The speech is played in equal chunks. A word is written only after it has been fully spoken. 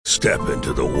Step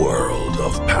into the world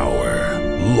of power,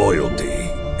 loyalty,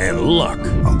 and luck.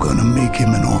 I'm gonna make him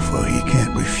an offer he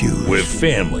can't refuse. With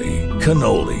family,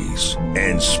 cannolis,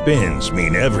 and spins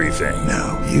mean everything.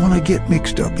 Now, you wanna get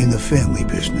mixed up in the family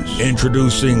business.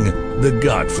 Introducing The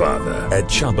Godfather at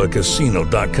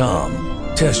ChumbaCasino.com.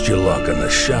 Test your luck in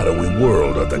the shadowy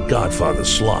world of The Godfather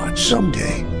slot.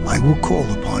 Someday, I will call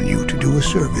upon you to do a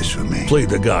service for me. Play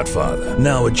The Godfather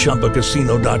now at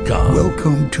ChumbaCasino.com.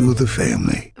 Welcome to the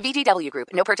family. VGW Group.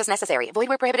 No purchase necessary. Void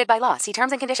where prohibited by law. See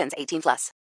terms and conditions.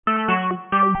 18+.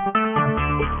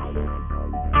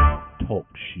 Talk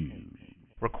shoes.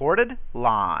 Recorded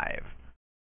live.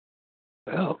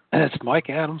 Well, it's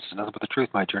Mike Adams. Nothing but the truth.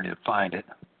 My journey to find it.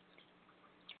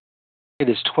 It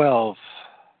is 12.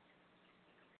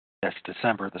 That's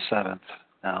December the 7th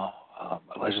now,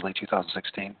 allegedly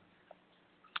 2016.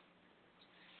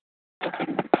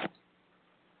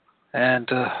 And,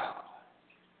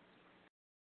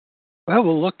 well,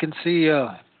 we'll look and see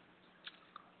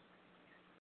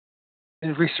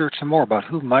and research some more about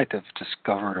who might have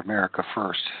discovered America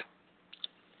first.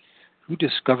 Who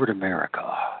discovered America?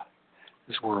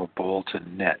 This World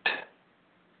Bulletin net.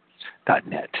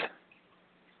 .net.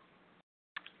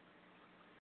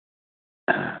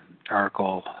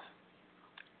 Article,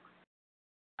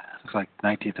 looks like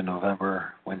 19th of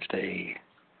November, Wednesday,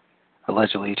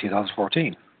 allegedly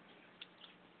 2014.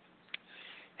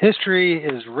 History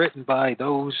is written by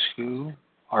those who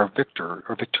are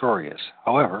victorious.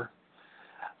 However,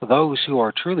 those who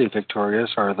are truly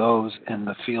victorious are those in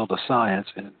the field of science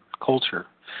and culture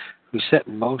who set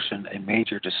in motion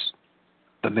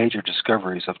the major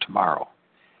discoveries of tomorrow.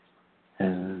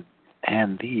 And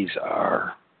these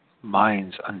are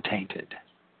minds untainted.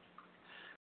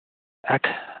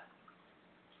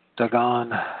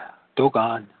 Dogan,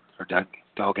 Ozcan.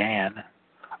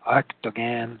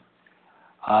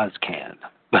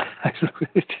 I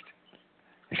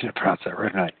should pronounce that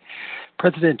right.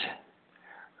 President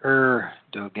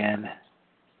Erdogan,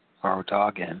 I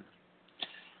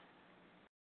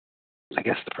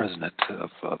guess the president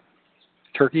of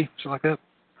Turkey, something like that,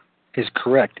 is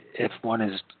correct if one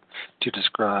is to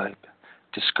describe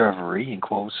discovery, in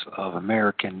quotes, of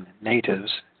American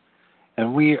natives,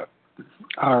 and we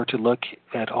are to look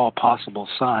at all possible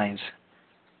signs,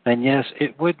 then yes,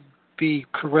 it would be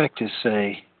correct to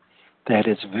say that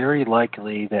it's very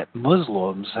likely that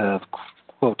Muslims have,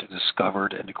 quote,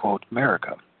 discovered, end quote,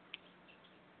 America.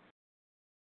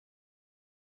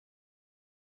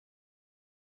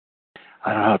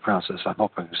 I don't know how to pronounce this. I'm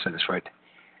hoping I say this right.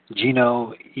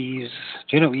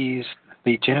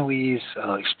 The Genoese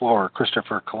explorer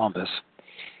Christopher Columbus,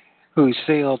 who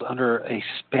sailed under a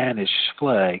Spanish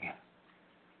flag,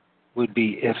 would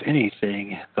be, if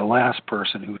anything, the last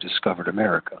person who discovered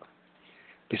America.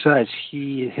 Besides,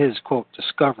 his, quote,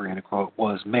 discovery, end quote,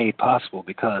 was made possible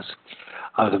because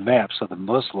of the maps of the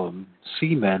Muslim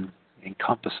seamen and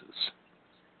compasses.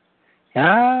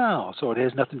 Oh, so it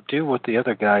has nothing to do with the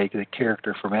other guy, the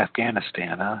character from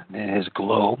Afghanistan, huh? And his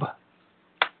globe.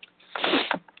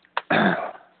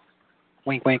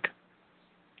 Wink, wink.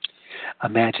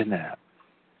 Imagine that.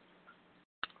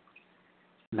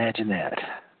 Imagine that.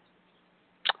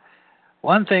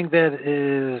 One thing that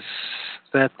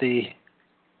the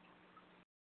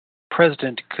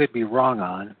president could be wrong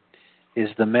on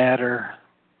is the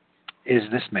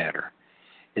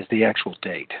actual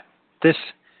date. This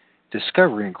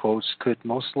discovery, in quotes, could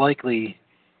most likely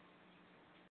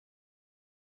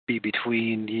be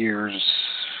between years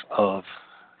of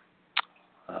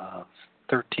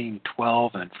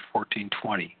 1312 and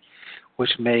 1420,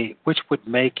 which would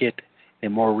make it a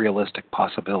more realistic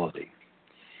possibility.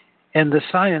 In the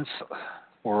science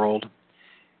world,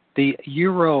 the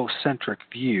Eurocentric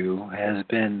view has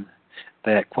been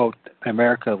that, quote,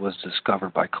 America was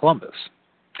discovered by Columbus,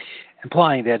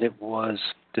 implying that it was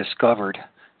discovered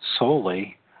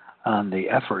solely on the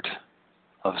effort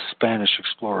of Spanish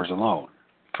explorers alone.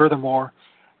 Furthermore,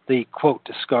 the, quote,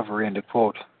 discovery, end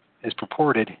quote, is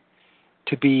purported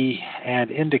to be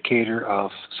an indicator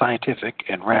of scientific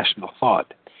and rational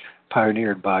thought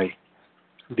pioneered by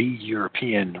the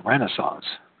European Renaissance.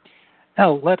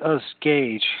 Now, let us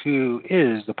gauge who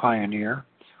is the pioneer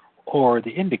or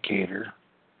the indicator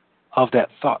of that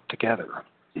thought together.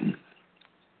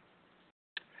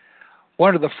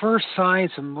 One of the first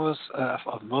signs of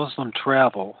Muslim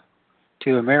travel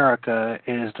to America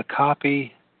is the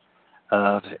copy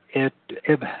of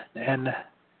Ibn,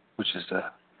 which is the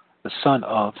son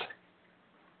of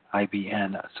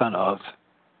Ibn, son of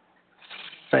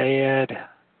Fayed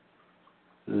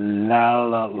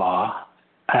Lalala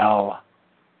al-Umeri.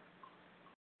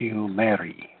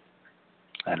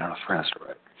 I don't know if I pronounced it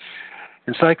right.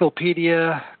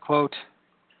 Encyclopedia, quote,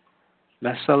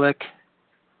 Meselik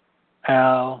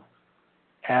al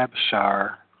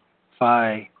Abshar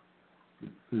fi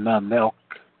Mamilk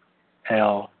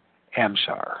al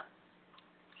Amshar.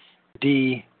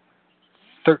 D.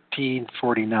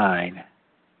 1349,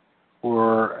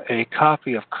 where a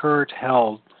copy of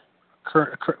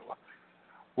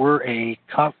where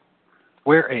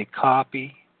a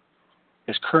copy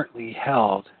is currently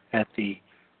held at the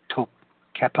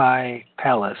Topkapi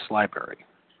Palace Library.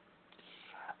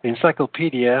 The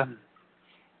encyclopedia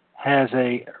has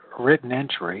a written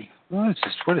entry. What is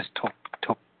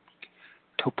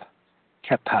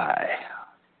Topkapi?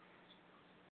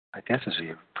 I guess is how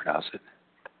you pronounce it.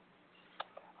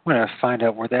 I'm going to find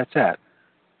out where that's at.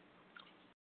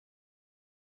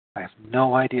 I have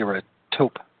no idea where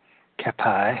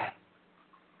Topkapi.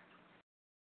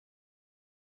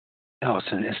 No,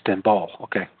 it's in Istanbul.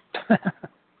 Okay.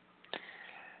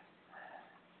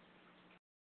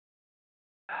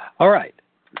 All right.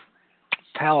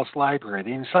 Palace Library.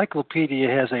 The encyclopedia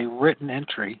has a written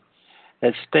entry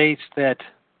that states that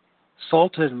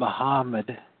Sultan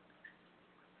Muhammad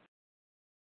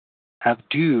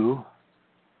Abdu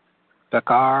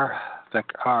Bakr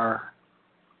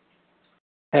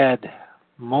had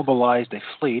mobilized a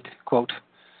fleet, quote,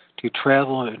 to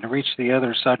travel and reach the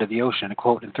other side of the ocean,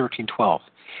 quote, in 1312.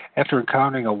 After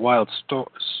encountering a wild storm,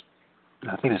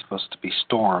 I think it's supposed to be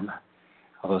storm,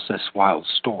 although it says wild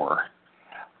store.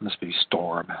 It must be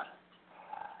storm.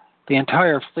 The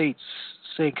entire fleet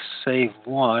sinks save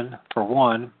one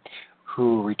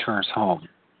who returns home.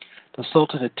 The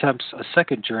Sultan attempts a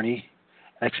second journey,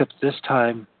 except this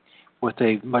time with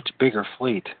a much bigger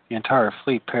fleet. The entire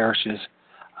fleet perishes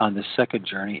on the second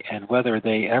journey, and whether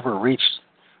they ever reach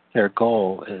their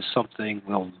goal is something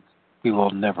we will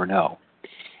never know.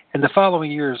 In the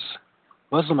following years,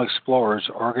 Muslim explorers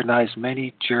organized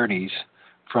many journeys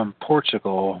from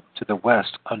Portugal to the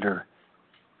west under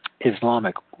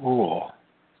Islamic rule.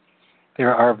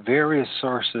 There are various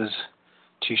sources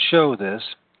to show this,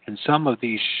 and some of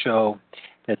these show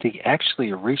that they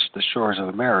actually reached the shores of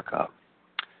America.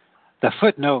 The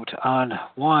footnote on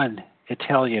one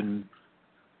Italian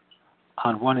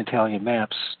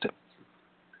map, I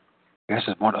guess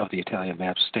it's one of the Italian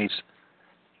maps, states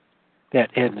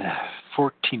that in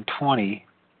 1420,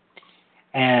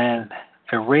 an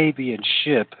Arabian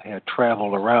ship had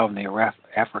traveled around the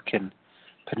African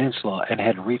peninsula and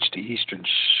had reached the eastern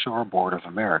shoreboard of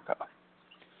America.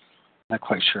 Not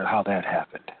quite sure how that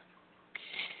happened.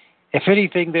 If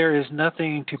anything, there is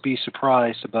nothing to be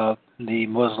surprised about the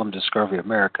Muslim discovery of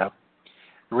America.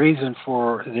 The reason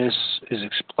for this is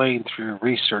explained through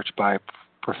research by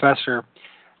Professor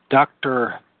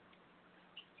Dr.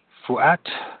 Fuat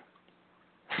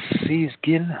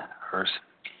Sizgin,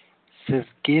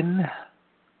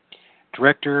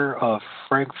 director of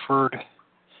Frankfurt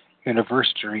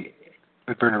University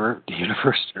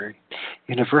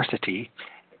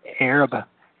Arab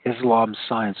Islam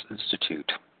Science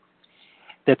Institute,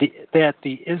 that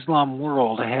the Islam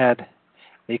world had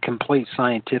a complete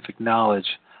scientific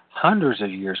knowledge hundreds of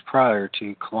years prior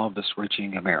to Columbus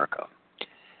reaching America.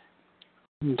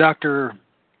 Dr.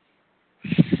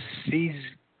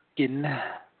 Sizgin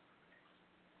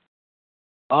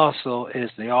also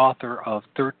is the author of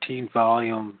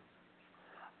 13-volume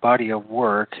body of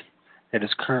work that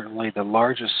is currently the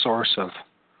largest source of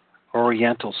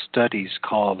Oriental studies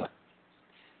called,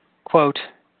 quote,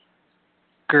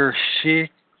 Geschichte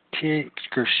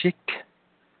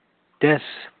des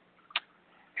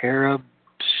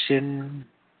Arabischen,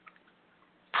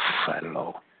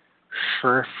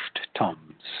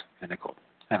 Schrifttums, end quote.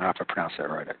 I don't know if I pronounced that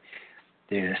right.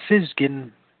 The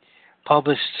Sizgin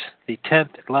published the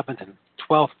 10th, 11th, and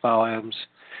 12th volumes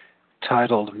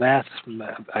titled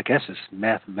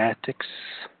Mathematics,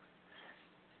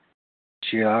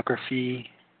 Geography,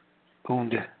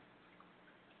 und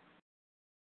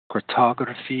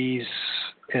Cartographies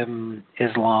im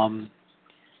Islam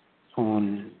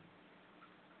und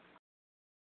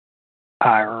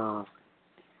ihr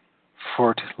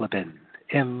Fortleben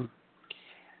im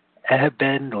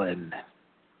Ebenland,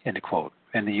 end quote,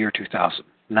 in the year 2000.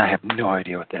 And I have no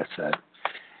idea what that said.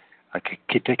 I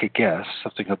could take a guess,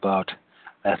 something about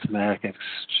mathematics,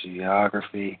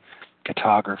 geography,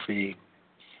 cartography,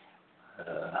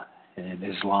 in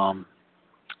Islam,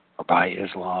 or by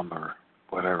Islam, or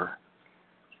whatever.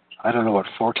 I don't know what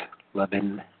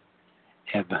Fortleben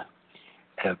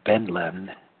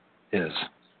Ebenland is.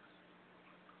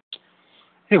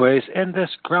 Anyways, in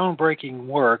this groundbreaking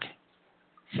work,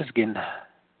 Sizgin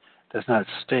does not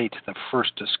state the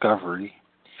first discovery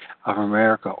of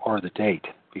America or the date.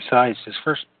 Besides, his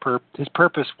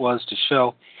purpose was to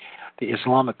show the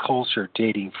Islamic culture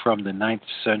dating from the 9th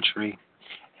century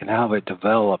and how it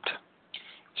developed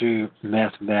through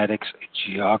mathematics,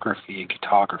 geography, and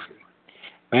cartography.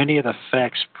 Many of the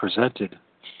facts presented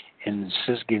in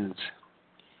Siskin's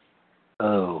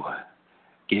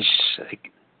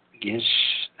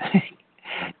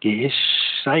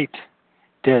Geschichte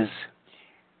des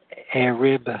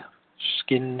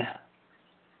Arabischen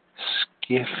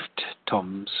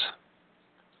Stiftums,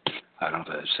 I don't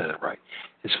know if I said it right,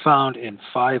 is found in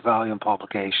 5-volume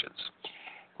publications,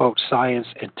 quote, Science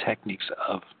and Techniques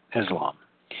of Islam.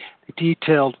 The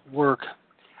detailed work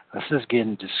of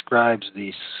Siskin describes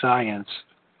the science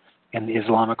in the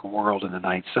Islamic world in the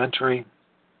 9th century,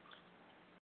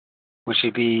 which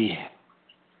would be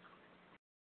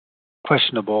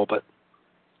questionable, but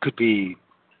could be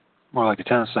more like the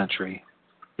 10th century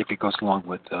if it goes along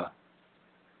with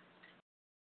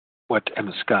what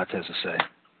Emma Scott has to say.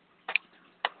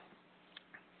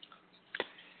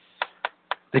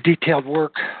 The detailed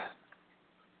work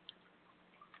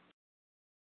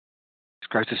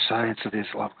describes the science of the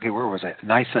Islam. Okay, where was I?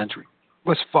 9th century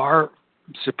was far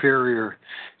superior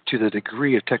to the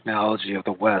degree of technology of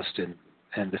the West in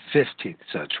the 15th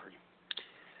century,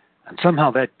 and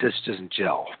somehow that just doesn't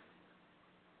gel.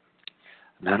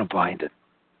 And I don't mind it.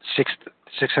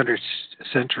 600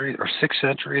 centuries or 6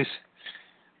 centuries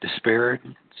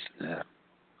disparity.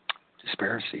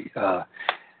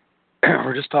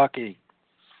 We're just talking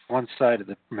one side of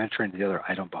the Mediterranean to the other.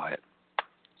 I don't buy it.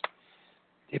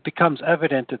 It becomes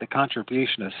evident that the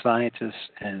contribution of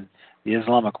scientists and the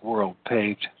Islamic world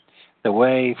paved the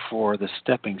way for the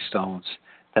stepping stones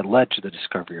that led to the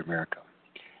discovery of America.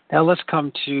 Now let's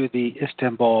come to the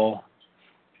Istanbul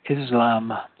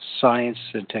Islam Science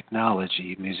and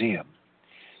Technology Museum,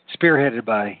 spearheaded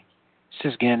by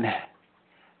Siskin,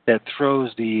 that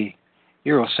throws the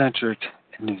Eurocentric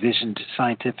and envisioned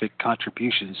scientific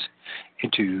contributions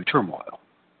into turmoil.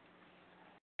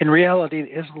 In reality,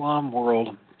 the Islam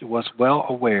world was well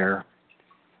aware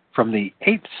from the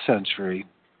 8th century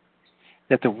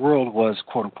that the world was,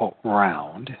 quote-unquote,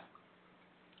 round,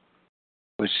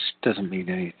 which doesn't mean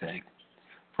anything.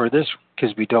 For this,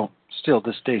 because we don't, still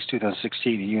this day is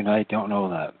 2016, and you and I don't know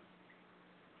that.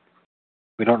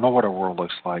 We don't know what our world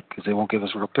looks like because they won't give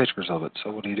us real pictures of it. So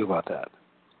what do you do about that?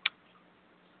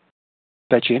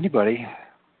 Bet you anybody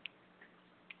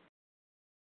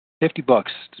 $50 to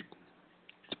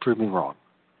prove me wrong.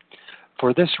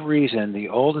 For this reason, the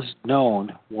oldest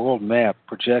known world map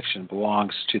projection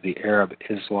belongs to the Arab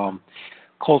Islam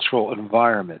cultural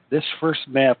environment. This first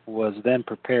map was then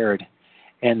prepared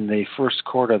in the first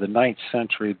quarter of the 9th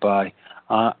century by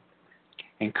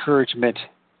encouragement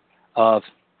of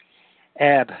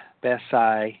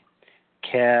Abbasi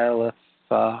Caliph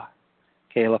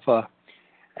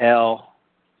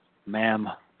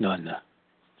al-Mamnun.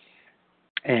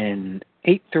 In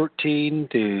 813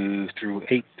 through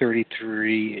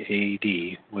 833 AD,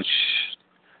 which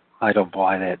I don't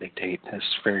buy that date. That's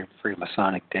very, very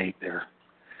Masonic date there.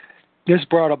 This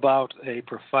brought about a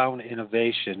profound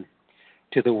innovation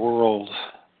to the world,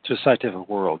 to the scientific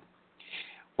world,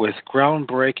 with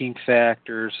groundbreaking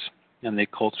factors in the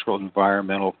cultural,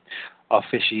 environmental,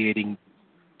 obfuscating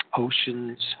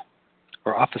oceans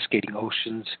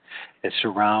that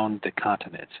surround the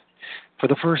continent. For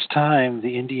the first time,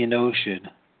 the Indian Ocean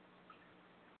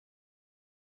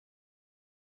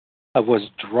was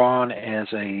drawn as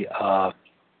a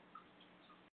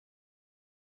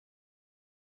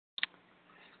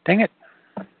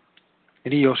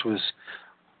Indian Ocean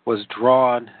was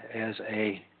drawn as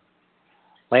a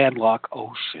landlocked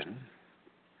ocean,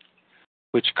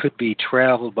 which could be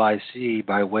traveled by sea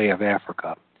by way of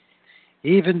Africa.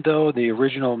 Even though the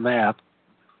original map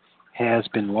has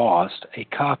been lost, a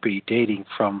copy dating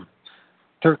from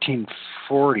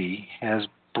 1340 was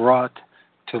brought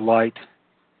to light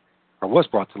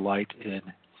in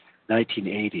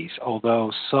 1980s,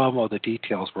 although some of the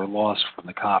details were lost from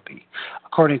the copy.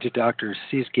 According to Dr.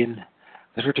 Siskin,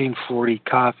 the 1340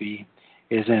 copy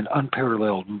is an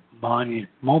unparalleled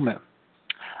monument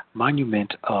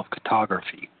of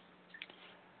cartography.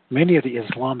 Many of the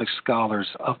Islamic scholars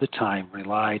of the time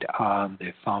relied on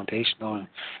the foundational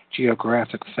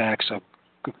geographic facts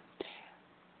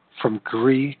from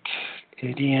Greek,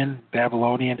 Indian,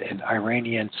 Babylonian, and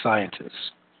Iranian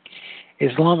scientists.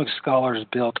 Islamic scholars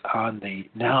built on the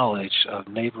knowledge of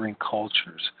neighboring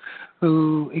cultures,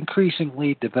 who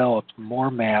increasingly developed more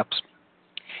maps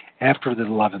after the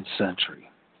 11th century.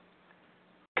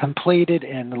 Completed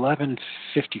in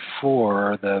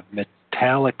 1154, the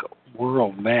metallic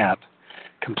world map,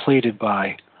 completed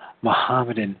by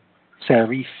Mohammedan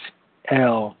Sarif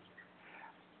el-Edrazai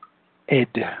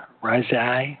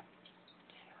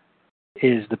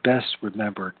is the best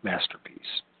remembered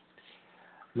masterpiece.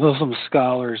 Muslim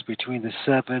scholars between the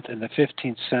 7th and the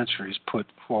 15th centuries put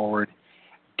forward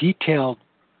detailed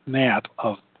map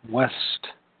of West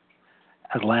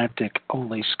Atlantic.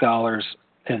 Only scholars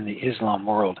in the Islam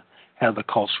world have the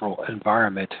cultural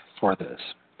environment for this,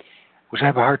 which I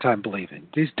have a hard time believing.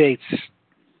 These dates,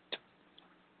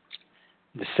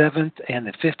 the 7th and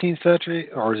the 15th century,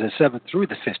 or is it 7th through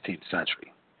the 15th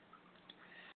century?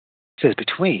 It says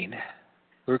between,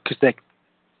 because that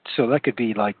could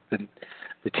be like the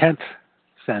 10th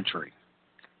century.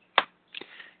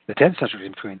 The 10th century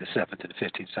is between the 7th and the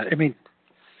 15th century. I mean,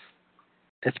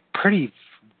 it's a pretty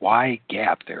wide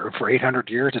gap there. For 800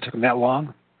 years, it took them that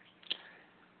long.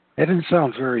 That didn't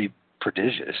sound very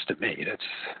prodigious to me.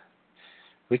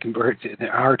 We can, in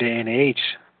our day and age,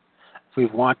 if we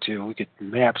want to, we could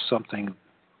map something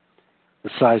the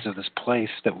size of this place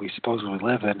that we supposedly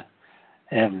live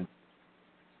in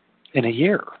a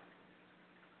year.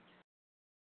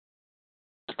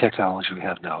 The technology we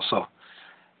have now. So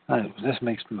this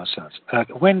makes the most sense.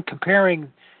 When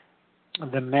comparing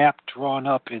the map drawn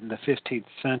up in the 15th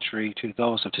century to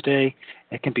those of today,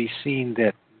 it can be seen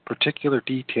that particular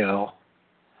detail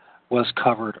was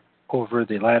covered over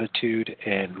the latitude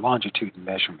and longitude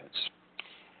measurements.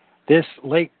 This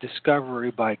late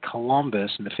discovery by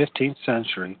Columbus in the 15th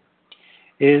century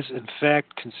is in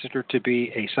fact considered to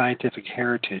be a scientific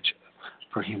heritage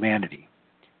for humanity.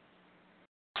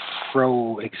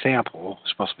 For example,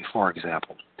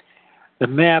 the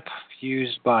map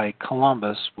used by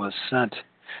Columbus was sent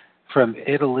from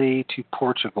Italy to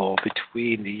Portugal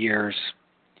between the years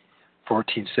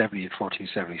 1470 and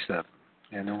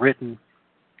 1477,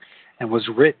 and was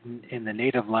written in the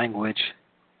native language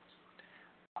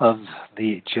of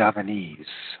the Javanese,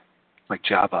 like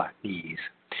Javanese.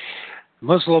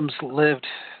 Muslims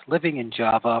living in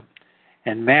Java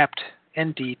and mapped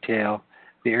in detail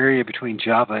the area between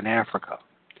Java and Africa.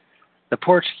 The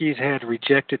Portuguese had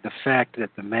rejected the fact that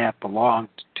the map belonged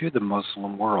to the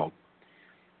Muslim world.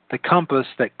 The compass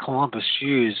that Columbus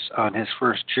used on his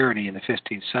first journey in the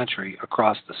 15th century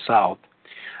across the south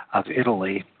of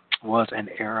Italy was an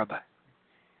Arab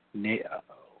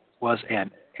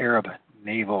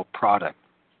naval product.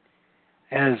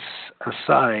 As a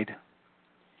side,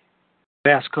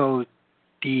 Vasco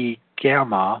da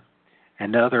Gama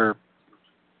and other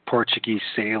Portuguese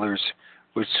sailors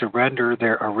would surrender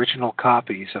their original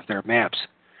copies of their maps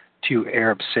to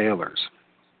Arab sailors.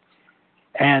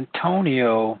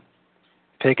 Antonio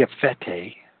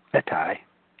Pigafetta,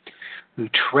 who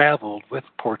traveled with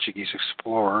Portuguese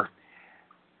explorer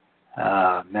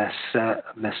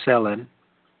Magellan,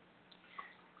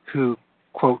 who,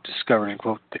 quote, discovered,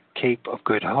 quote, the Cape of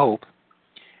Good Hope,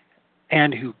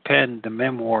 and who penned the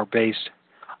memoir based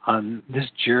on this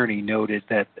journey, noted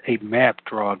that a map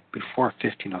drawn before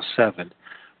 1507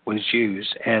 was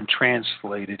used and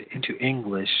translated into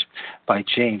English by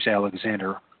James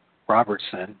Alexander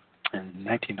Robertson in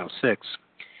 1906.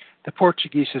 The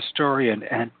Portuguese historian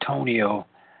Antonio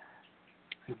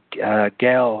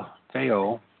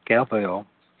Galvão,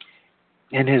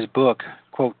 in his book,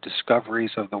 quote,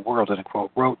 Discoveries of the World, and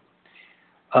quote, wrote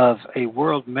of a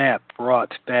world map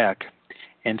brought back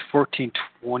in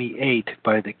 1428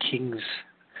 by the king's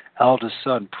eldest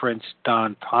son, Prince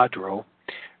Don Pedro,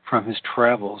 from his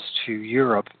travels to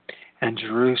Europe and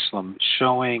Jerusalem,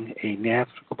 showing a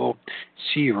navigable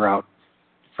sea route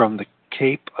from the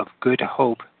Cape of Good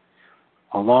Hope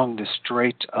along the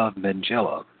Strait of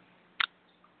Magellan.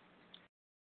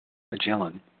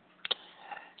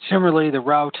 Similarly, the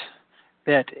route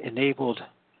that enabled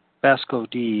Vasco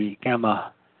da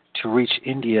Gama to reach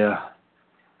India,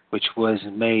 which was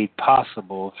made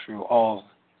possible through all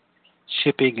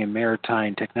shipping and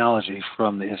maritime technology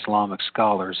from the Islamic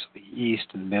scholars of the East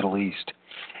and Middle East,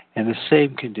 and the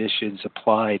same conditions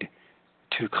applied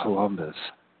to Columbus.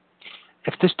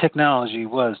 If this technology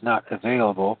was not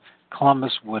available,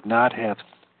 Columbus would not have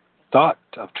thought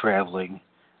of traveling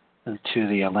to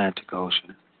the Atlantic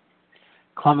Ocean.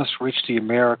 Columbus reaching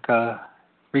America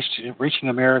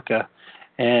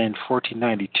in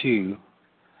 1492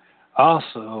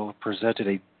 also presented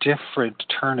a different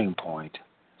turning point.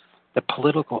 The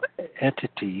political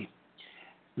entity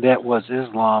that was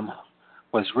Islam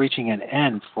was reaching an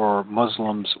end for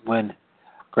Muslims when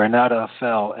Granada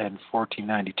fell in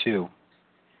 1492.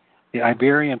 The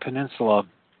Iberian Peninsula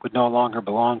would no longer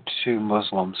belong to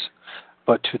Muslims,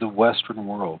 but to the Western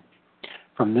world.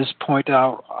 From this point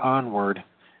onward,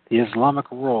 the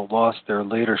Islamic world lost their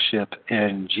leadership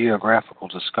in geographical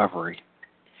discovery.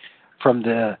 From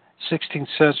the 16th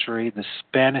century, the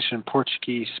Spanish and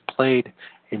Portuguese played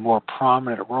a more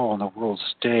prominent role on the world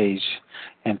stage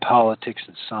in politics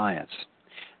and science.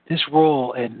 This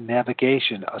role in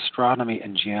navigation, astronomy,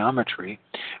 and geometry,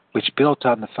 which built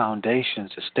on the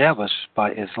foundations established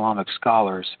by Islamic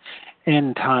scholars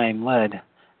in time, led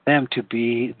them to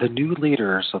be the new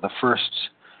leaders of the first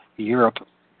Europe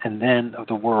and then of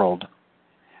the world.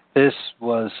 This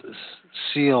was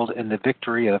sealed in the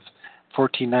victory of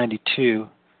 1492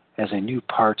 as a new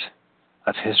part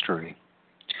of history.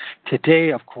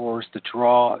 Today, of course, to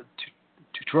draw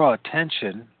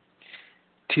attention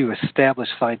to establish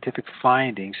scientific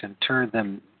findings and turn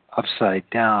them upside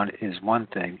down is one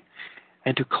thing,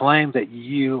 and to claim that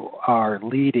you are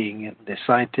leading the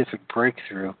scientific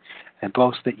breakthrough and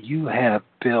boast that you have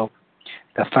built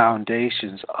the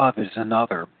foundations of it is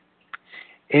another.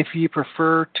 If you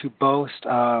prefer to boast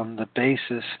on the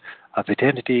basis of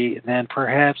identity, then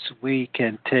perhaps we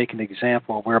can take an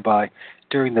example whereby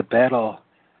during the Battle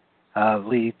of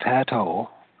Lepanto,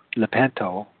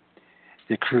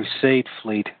 the Crusade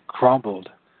fleet crumbled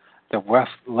the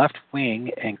left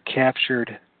wing and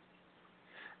captured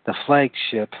the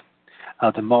flagship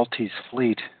of the Maltese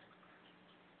fleet.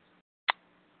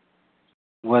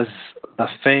 Was the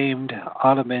famed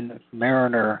Ottoman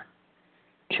mariner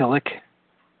Kilik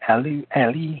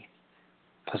Ali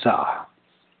Pasha.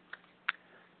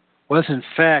 Was in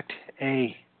fact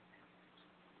a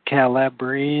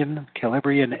Calabrian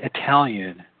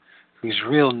Italian whose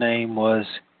real name was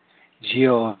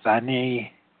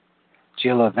Giovanni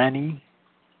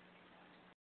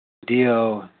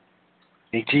Dionigi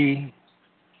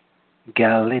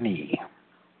Galini,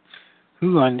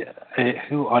 who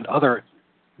on other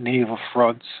naval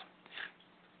fronts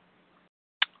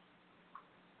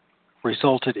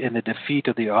resulted in the defeat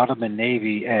of the Ottoman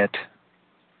navy at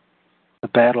the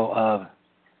Battle of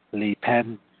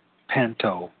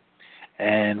Lepanto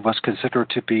and was considered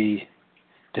to be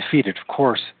defeated. Of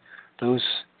course, those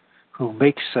who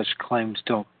make such claims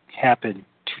don't happen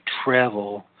to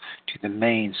travel to the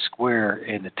main square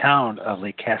in the town of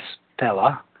Le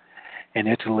Castella in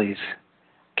Italy's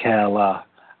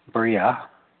Calabria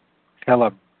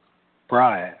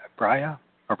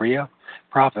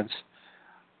province,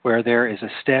 where there is a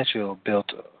statue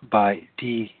built by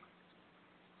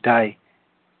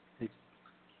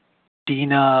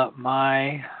Dina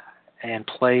Mai and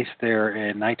placed there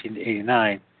in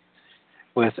 1989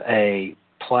 with a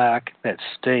plaque that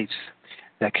states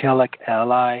that Kelik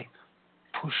Ali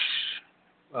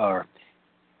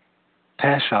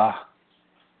Pasha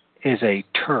is a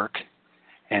Turk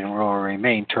and will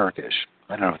remain Turkish.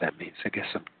 I don't know what that means. I guess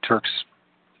some Turks,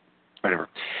 whatever.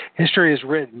 History is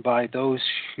written by those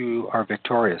who are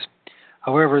victorious.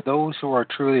 However, those who are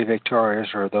truly victorious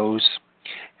are those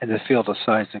in the field of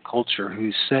science and culture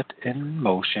who set in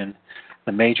motion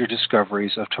the major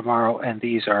discoveries of tomorrow, and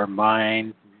these are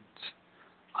minds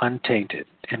untainted.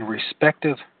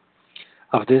 Irrespective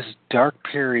of this dark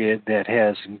period that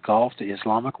has engulfed the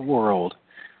Islamic world,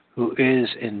 who is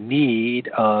in need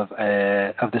of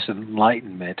this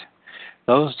enlightenment,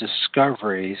 those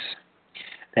discoveries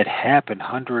that happened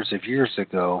hundreds of years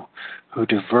ago, who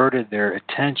diverted their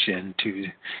attention to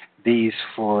these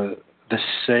for the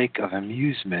sake of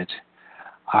amusement,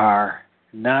 are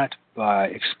not by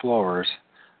explorers,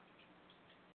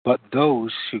 but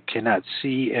those who cannot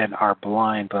see and are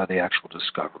blind by the actual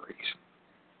discoveries.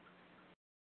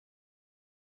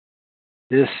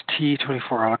 This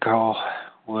T24 article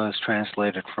was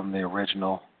translated from the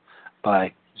original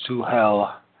by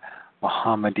Zuhail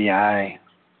Mohammadi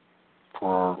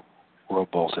for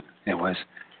World Bulletin. Anyways,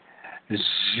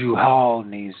 Zuhail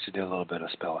needs to do a little bit of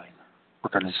spelling.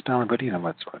 Work on his spelling, but you know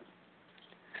what's what.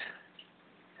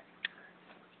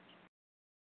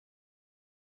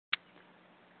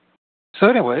 So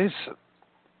anyways,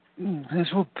 as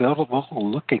we'll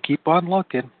look and keep on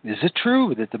looking. Is it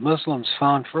true that the Muslims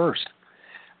found first?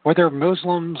 Were there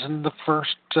Muslims in the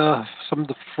first, some of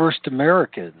the first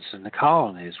Americans in the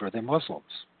colonies, were they Muslims?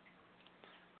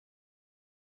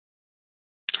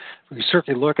 We can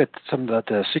certainly look at some of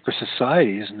the secret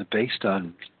societies and they're based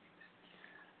on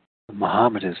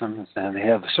Mohammedanism, and they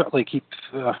have certainly keep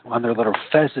on their little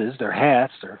fezzes, their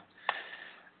hats, their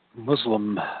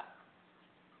Muslim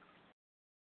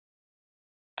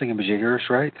thingamajiggers,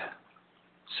 right?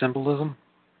 Symbolism.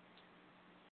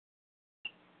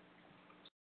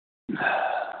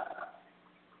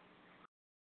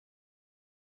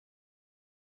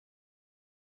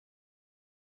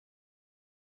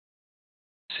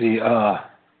 See,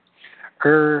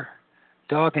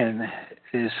 Erdogan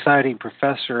is citing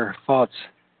Professor Fatz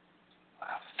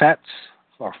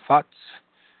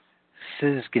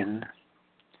Siskin,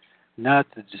 not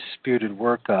the disputed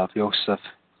work of Joseph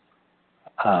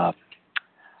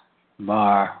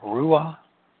Marua,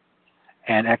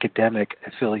 an academic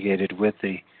affiliated with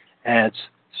the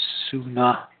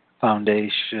Ads-Suna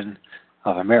Foundation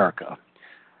of America.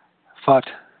 Fat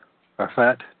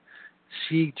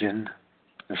Sijin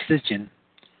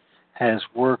has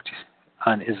worked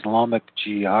on Islamic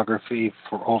geography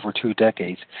for over 2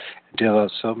 decades and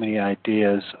developed so many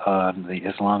ideas on the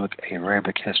Islamic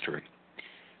Arabic history.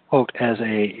 Quote, as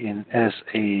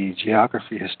a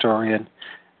geography historian,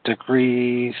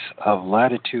 degrees of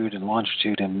latitude and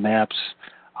longitude and maps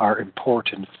are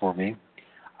important for me.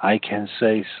 I can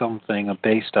say something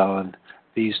based on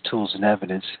these tools and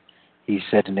evidence, he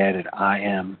said, and added, I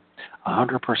am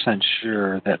 100%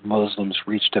 sure that Muslims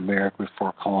reached America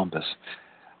before Columbus.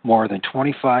 More than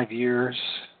 25 years,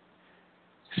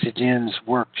 Sijin's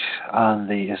worked on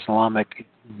the Islamic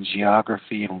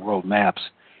geography and world maps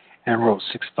and wrote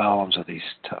 6 volumes of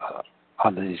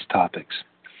on these topics.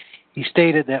 He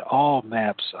stated that all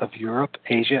maps of Europe,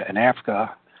 Asia, and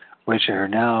Africa, which are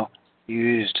now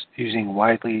using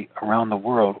widely around the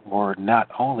world, were not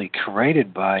only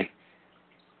created by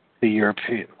the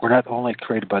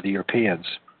Europeans.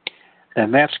 The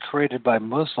maps created by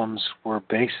Muslims were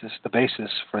the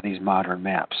basis for these modern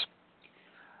maps.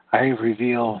 I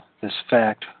reveal this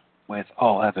fact with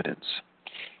all evidence.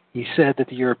 He said that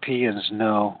the Europeans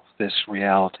know this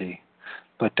reality,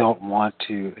 but don't want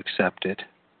to accept it.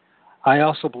 I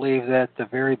also believe that at the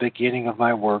very beginning of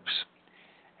my works,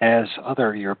 as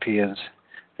other Europeans,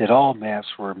 that all maps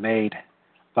were made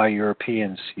by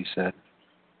Europeans, he said.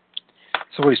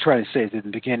 So what he's trying to say is that in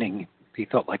the beginning, he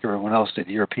felt like everyone else did.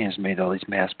 The Europeans made all these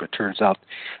maps, but it turns out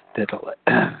that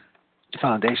the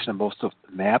foundation of most of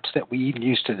the maps that we even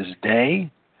use to this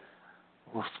day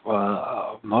were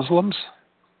Muslims,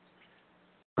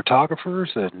 photographers,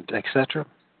 and etc.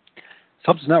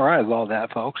 Something's not right with all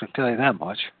that, folks. I'll tell you that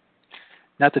much.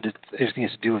 Not that anything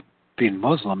has to do with being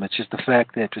Muslim. It's just the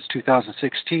fact that it's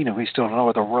 2016 and we still don't know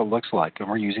what the world looks like, and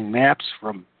we're using maps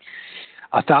from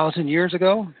 1,000 years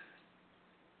ago.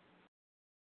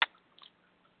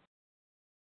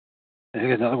 And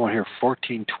here's another one here,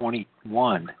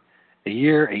 1421, the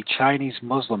year a Chinese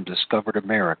Muslim discovered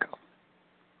America.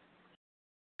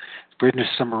 British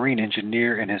submarine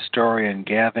engineer and historian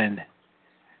Gavin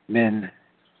Menzies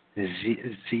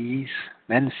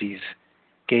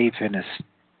gave an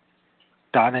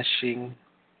astonishing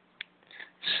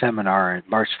seminar on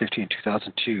March 15,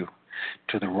 2002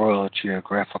 to the Royal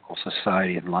Geographical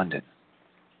Society in London.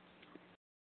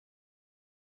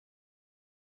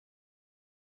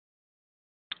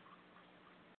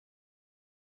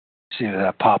 See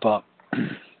that pop up.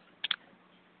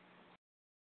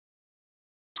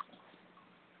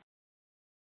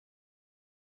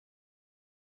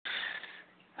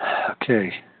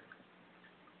 Okay.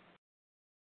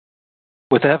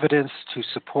 With evidence to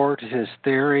support his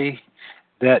theory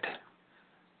that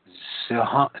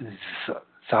Zhang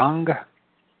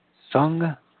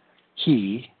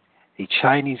He, a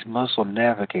Chinese Muslim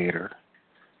navigator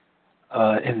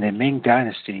in the Ming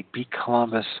Dynasty, beat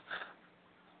Columbus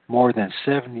more than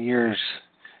 7 years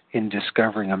in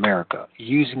discovering America,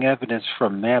 using evidence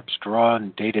from maps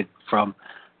drawn dated from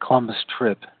Columbus'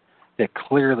 trip that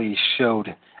clearly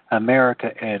showed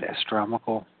America and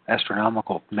astronomical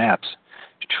maps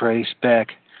to trace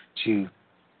back to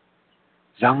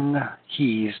Zhang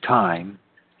He's time.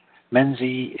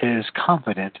 Menzies is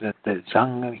confident that the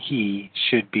Zhang He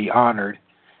should be honored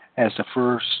as the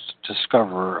first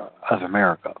discoverer of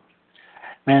America.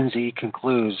 Menzies'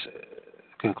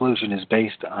 conclusion is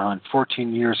based on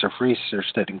 14 years of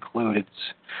research that included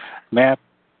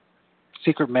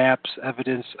secret maps,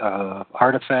 evidence of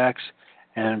artifacts,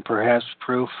 and perhaps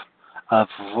proof of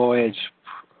voyage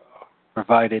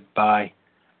provided by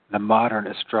the modern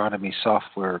astronomy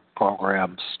software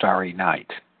program Starry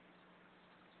Night.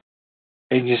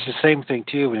 And it's the same thing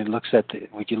too when you look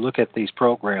at these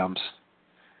programs.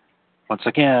 Once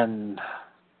again,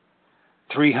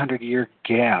 300-year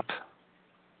gap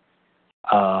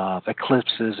of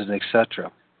eclipses and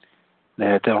etc.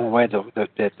 That the only way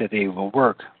that they will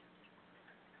work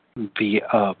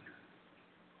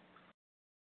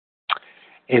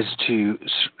is to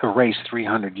erase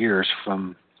 300 years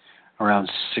from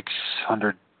around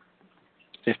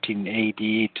 615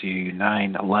 AD to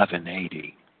 911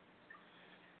 AD.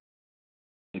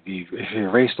 If you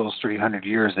erase those 300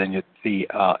 years, then the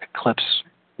eclipse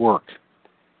work.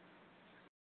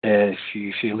 If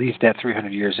you leave that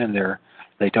 300 years in there,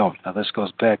 they don't. Now this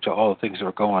goes back to all the things that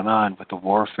were going on with the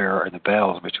warfare and the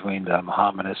battles between the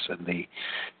Mohammedans and the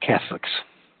Catholics.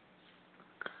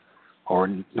 or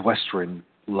the western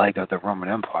leg of the Roman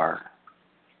Empire.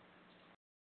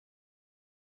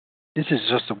 This is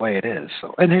just the way it is.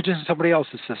 So, and there's just somebody else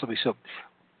that says something. So,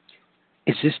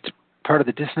 is this part of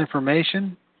the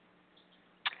disinformation?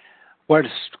 What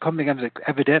is coming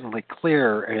evidently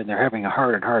clear, and they're having a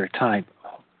harder and harder time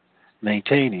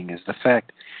maintaining, is the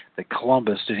fact that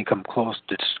Columbus didn't come close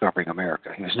to discovering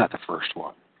America. He was not the first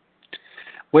one.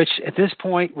 Which, at this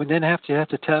point, we then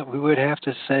we would have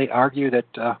to argue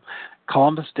that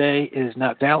Columbus Day is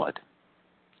not valid,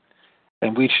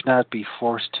 and we should not be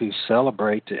forced to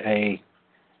celebrate a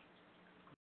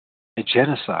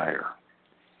genocider,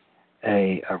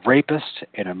 a rapist,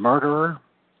 and a murderer,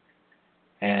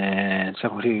 and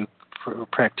someone who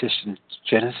practiced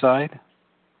genocide.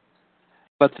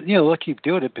 But they'll keep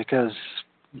doing it because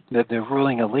the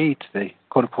ruling elite, the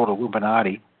quote-unquote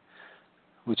Illuminati,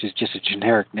 which is just a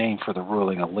generic name for the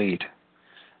ruling elite,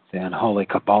 the unholy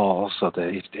cabals of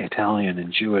the Italian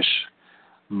and Jewish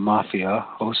mafia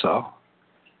also,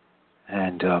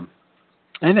 and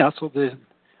also the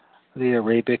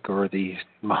Arabic or the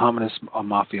Mohammedan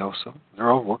mafioso.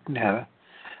 They're all working together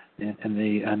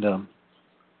and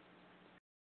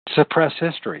suppress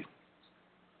history.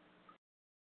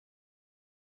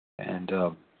 And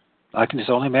I can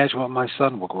just only imagine what my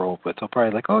son will grow up with. He'll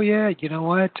probably like, oh yeah, you know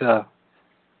what? The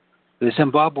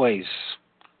Zimbabwe's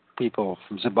people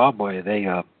from Zimbabwe, they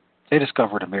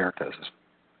discovered America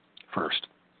first.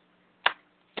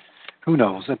 Who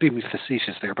knows? I'd be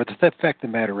facetious there, but the fact of the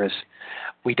matter is,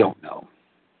 we don't know.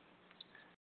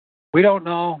 We don't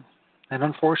know, and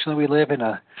unfortunately, we live in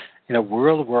a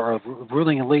world where our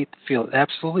ruling elite feel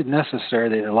absolutely necessary.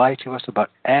 They lie to us about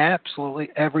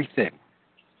absolutely everything.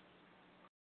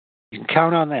 You can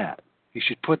count on that. You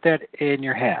should put that in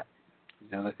your hat.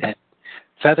 That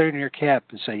feather in your cap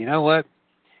and say, you know what?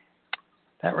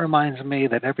 That reminds me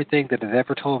that everything that they've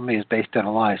ever told me is based on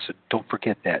a lie, so don't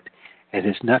forget that. It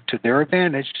is not to their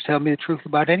advantage to tell me the truth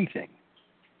about anything.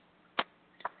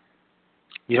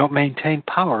 You don't maintain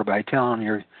power by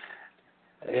telling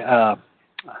the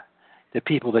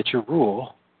people that you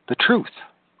rule the truth.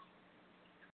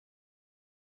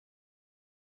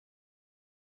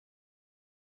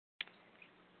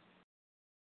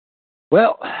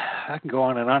 Well, I can go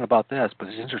on and on about this, but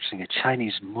it's interesting, a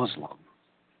Chinese Muslim.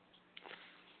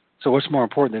 So what's more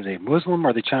important, is a Muslim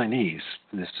or the Chinese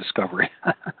in this discovery?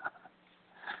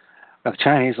 Well, the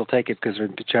Chinese will take it because they're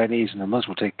Chinese, and the Muslim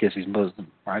will take it because he's Muslim,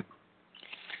 right?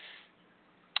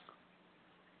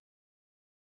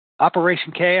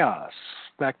 Operation Chaos.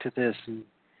 Back to this.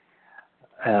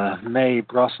 Mae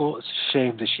Brussel, it's a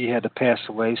shame that she had to pass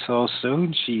away so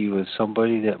soon. She was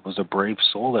somebody that was a brave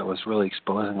soul that was really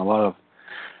exposing a lot of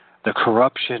the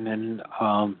corruption in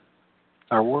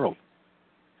our world,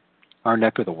 our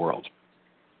neck of the world.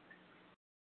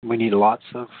 We need lots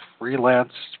of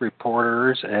freelance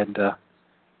reporters and to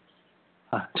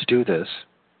do this.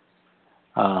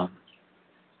 They're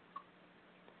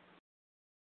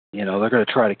going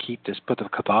to try to keep this, put the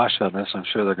kibosh on this. I'm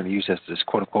sure they're going to use this as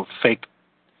quote-unquote fake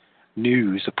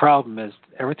news. The problem is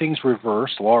everything's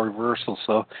reversed, law reversal.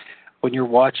 So when you're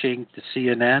watching the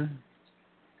CNN,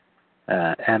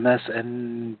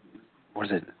 MSNBC,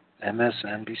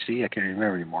 I can't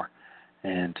remember anymore,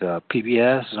 and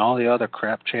PBS and all the other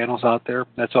crap channels out there,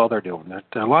 that's all they're doing.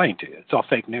 They're lying to you. It's all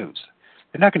fake news.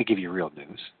 They're not going to give you real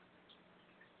news.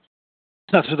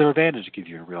 It's not to their advantage to give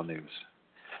you real news.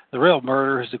 The real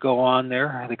murders that go on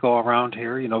there, they go around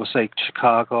here, say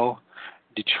Chicago,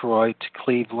 Detroit,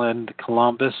 Cleveland,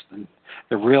 Columbus, and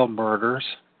the real murders.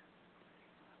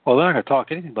 Well, they're not going to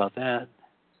talk anything about that.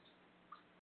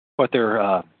 But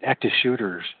they're active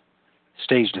shooters,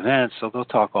 staged events, so they'll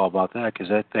talk all about that because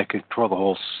that could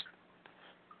control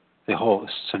the whole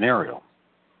scenario.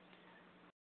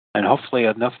 And hopefully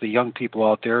enough of the young people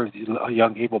out there,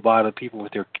 young able-bodied people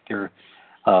with their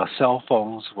cell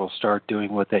phones will start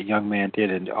doing what that young man did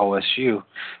in OSU,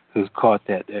 who caught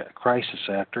that crisis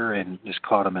actor and just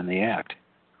caught him in the act.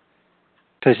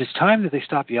 Because it's time that they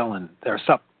stop yelling or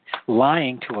stop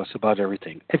lying to us about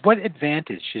everything. At what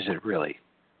advantage is it really?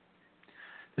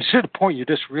 There's a certain point you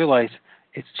just realize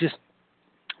it's just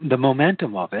the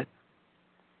momentum of it.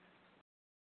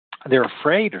 They're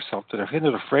afraid or something.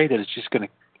 They're afraid that it's just going to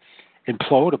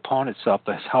implode upon itself.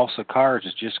 This house of cards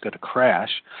is just going to crash.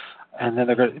 And then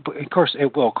they're going to, of course,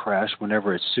 it will crash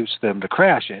whenever it suits them to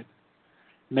crash it,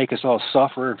 make us all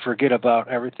suffer and forget about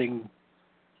everything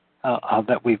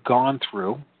that we've gone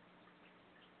through.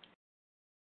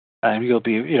 And you'll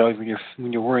be,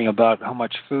 when you're worrying about how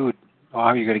much food, or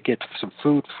how you're going to get some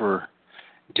food for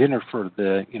dinner for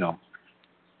the,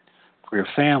 for your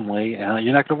family,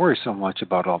 you're not going to worry so much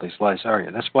about all these lies, are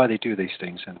you? That's why they do these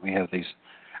things, and we have these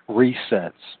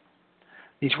resets.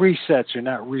 These resets are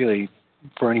not really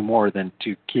for any more than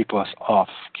to keep us off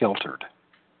kiltered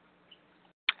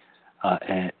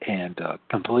and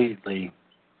completely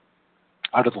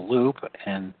out of the loop.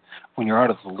 And when you're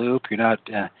out of the loop, you're not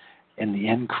in the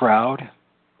in crowd.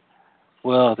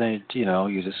 Well, then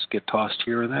you just get tossed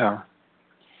here or there.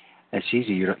 It's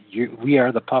easy. We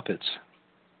are the puppets.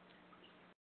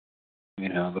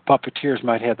 The puppeteers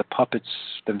might have the puppets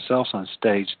themselves on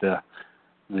stage. The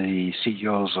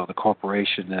CEOs of the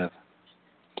corporation of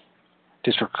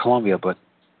District of Columbia,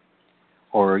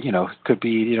 or it could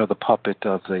be the puppet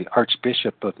of the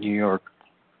Archbishop of New York,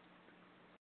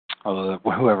 or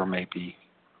whoever it may be,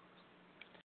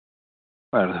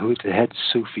 who's the head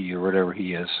Sufi or whatever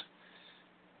he is,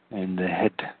 and the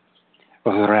head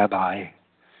rabbi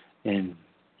in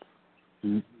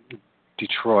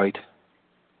Detroit.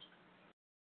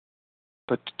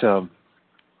 But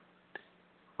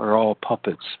we're all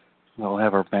puppets. We'll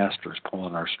have our masters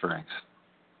pulling our strings.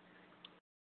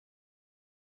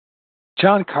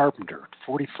 John Carpenter,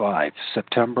 45,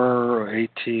 September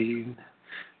 18,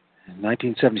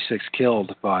 1976,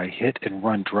 killed by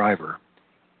hit-and-run driver.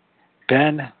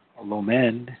 Ben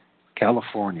Lomond,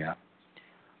 California,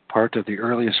 part of the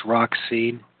earliest rock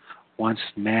scene, once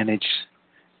managed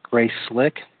Grace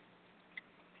Slick,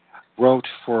 wrote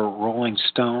for Rolling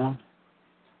Stone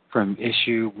from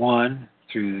issue 1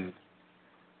 through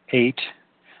 8,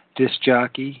 disc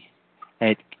jockey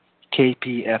at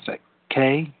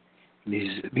KPFK,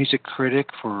 music critic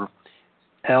for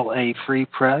L.A. Free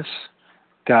Press,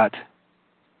 got,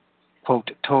 quote,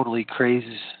 totally crazed,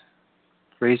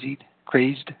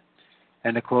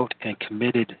 end of quote, and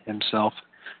committed himself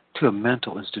to a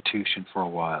mental institution for a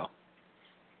while.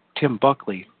 Tim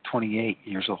Buckley, 28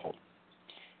 years old.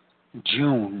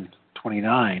 June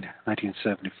 29,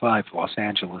 1975, Los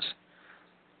Angeles.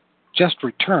 Just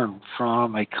returned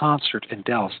from a concert in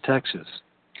Dallas, Texas.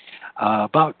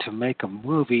 About to make a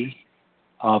movie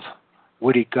of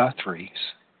Woody Guthrie's,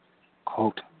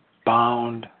 quote,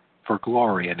 Bound for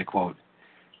Glory, end quote.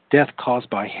 Death caused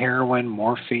by heroin,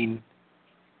 morphine,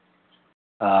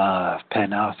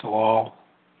 pentothal,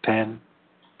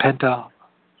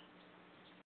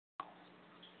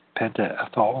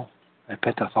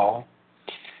 pentothal.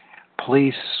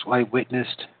 Police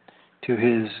eyewitnessed to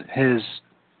his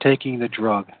taking the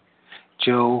drug.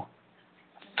 Joe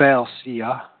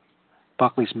Falcia,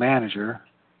 Buckley's manager,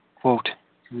 quote,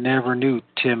 never knew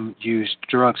Tim used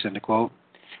drugs, end quote.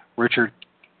 Richard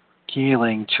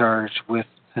Keeling charged with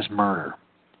his murder.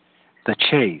 The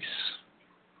Chase,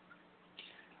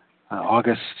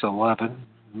 August 11,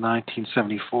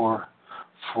 1974,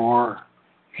 4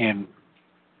 and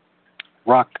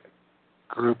rock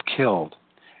group killed.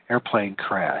 Airplane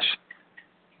crash.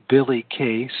 Billy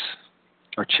Chase,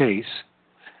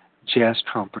 jazz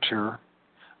trumpeter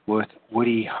with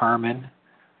Woody Harmon,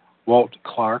 Walt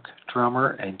Clark,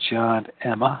 drummer, and John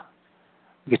Emma,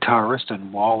 guitarist,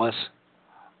 and Wallace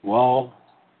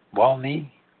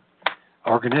Walney,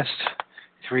 organist.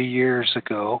 3 years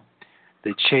ago,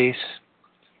 the Chase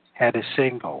had a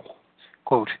single,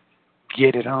 quote,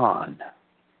 Get It On,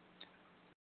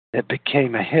 that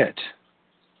became a hit.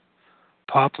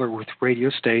 Popular with radio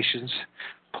stations,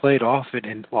 played often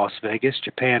in Las Vegas,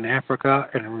 Japan, Africa,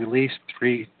 and released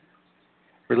three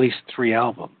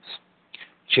albums.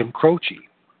 Jim Croce,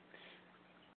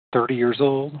 30 years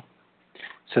old,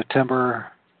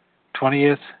 September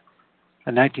 20th,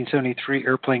 a 1973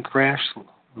 airplane crash,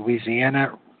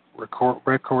 Louisiana,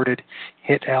 recorded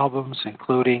hit albums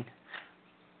including,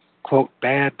 quote,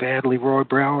 Bad Leroy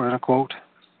Brown, unquote,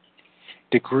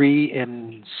 degree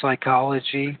in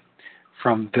psychology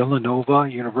from Villanova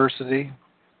University,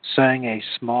 sang at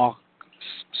small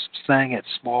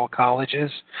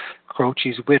colleges.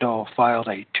 Croce's widow filed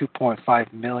a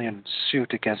 $2.5 million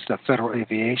suit against the Federal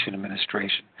Aviation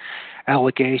Administration.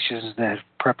 Allegations that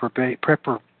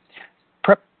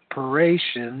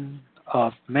preparation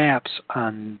of maps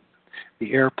on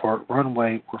the airport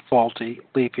runway were faulty,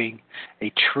 leaving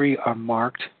a tree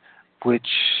unmarked, which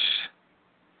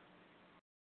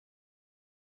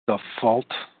the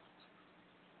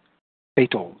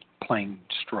fatal plane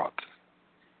struck.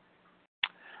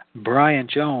 Brian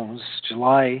Jones,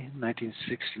 July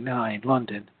 1969,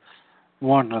 London,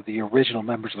 one of the original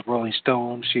members of the Rolling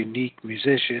Stones, unique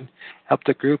musician, helped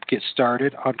the group get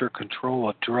started under control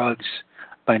of drugs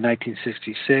by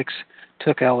 1966,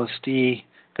 took LSD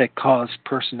that caused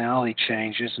personality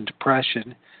changes and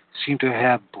depression, seemed to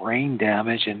have brain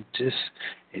damage and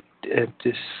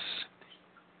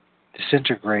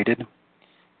disintegrated,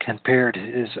 compared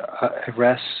his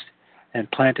arrest and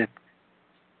planted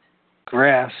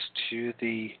grass to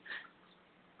the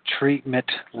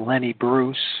treatment Lenny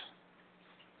Bruce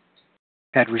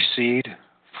had received,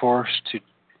 forced to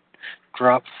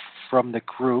drop from the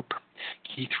group.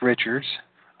 Keith Richards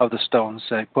of the Stones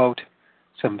said, quote,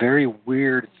 "Some very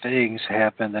weird things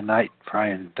happened the night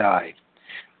Brian died.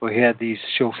 We had these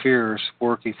chauffeurs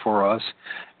working for us,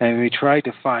 and we tried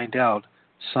to find out.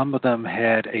 Some of them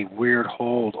had a weird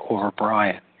hold over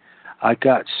Brian. I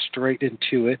got straight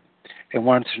into it and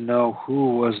wanted to know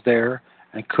who was there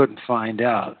and couldn't find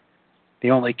out.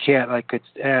 The only cat I could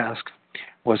ask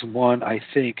was one, I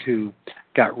think, who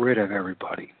got rid of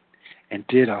everybody and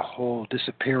did a whole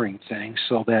disappearing thing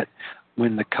so that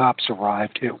when the cops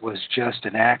arrived, it was just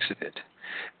an accident.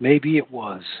 Maybe it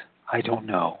was. I don't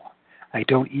know. I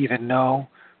don't even know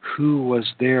who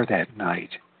was there that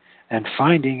night. And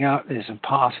finding out is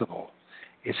impossible.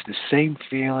 It's the same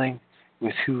feeling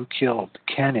with who killed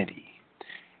Kennedy.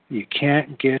 You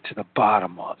can't get to the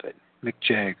bottom of it." Mick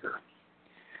Jagger.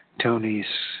 Tony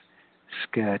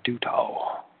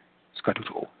Scaduto.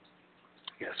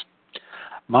 Yes.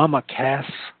 Mama Cass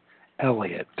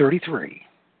Elliott, 33,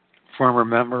 former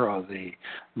member of the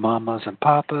Mamas and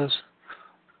Papas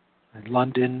in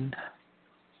London,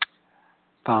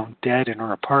 found dead in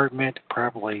her apartment,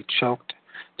 probably choked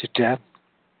to death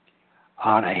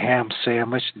on a ham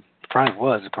sandwich. It probably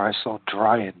was. It probably so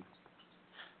dry and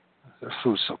the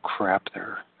food's so crap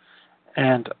there.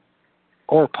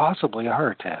 Or possibly a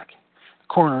heart attack. The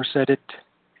coroner said it,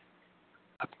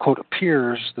 quote,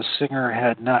 "appears the singer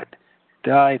had not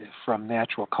died from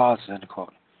natural causes," end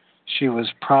quote. She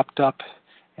was propped up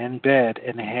in bed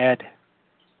and had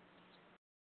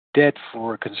dead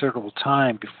for a considerable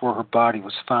time before her body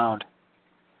was found.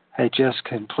 Had just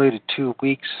completed 2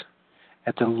 weeks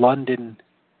at the London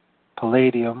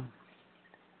Palladium,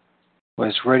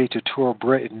 was ready to tour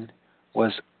Britain,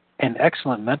 was in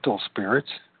excellent mental spirits,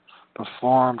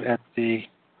 performed at the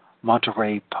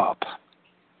Monterey Pub.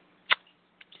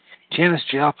 Janis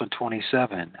Joplin,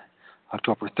 27,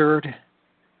 October 3rd,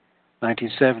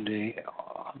 1970,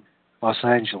 Los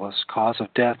Angeles. Cause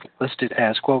of death listed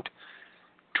as, quote,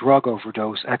 "drug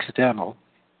overdose accidental,"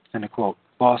 end quote.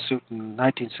 Lawsuit in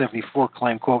 1974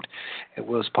 claimed, quote, "it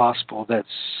was possible that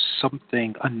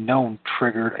something unknown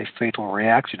triggered a fatal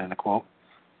reaction," end quote.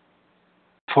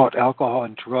 Fought alcohol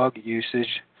and drug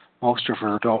usage most of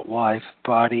her adult life.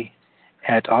 Body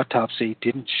at autopsy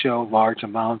didn't show large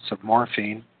amounts of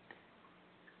morphine.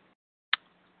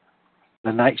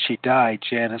 The night she died,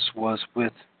 Janis was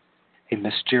with a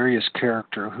mysterious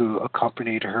character who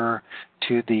accompanied her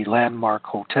to the Landmark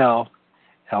Hotel,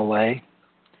 L.A.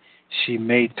 She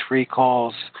made 3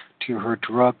 calls to her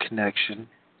drug connection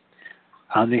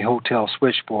on the hotel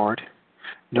switchboard.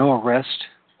 No arrest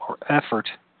or effort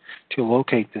to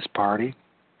locate this party.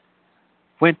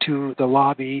 Went to the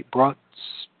lobby, bought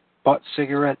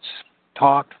cigarettes,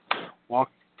 talked,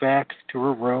 walked back to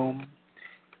her room,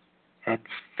 and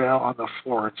fell on the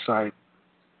floor inside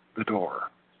the door.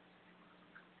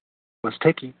 Was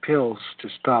taking pills to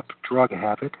stop drug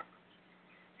habit.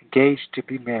 Engaged to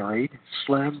be married,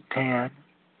 slim, tan,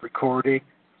 recording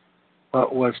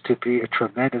what was to be a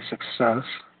tremendous success.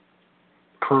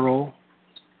 Pearl,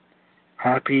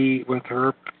 happy with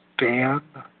her band,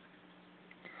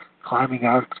 climbing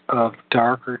out of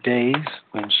darker days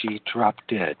when she dropped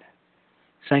dead.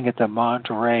 Sang at the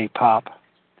Monterey Pop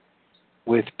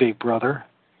with Big Brother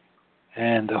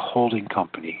and the Holding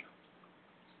Company,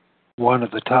 one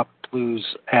of the top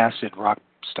blues acid rock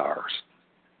stars.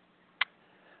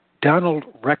 Donald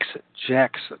Rex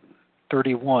Jackson,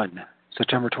 31,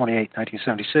 September 28,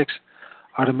 1976,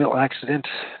 automobile accident,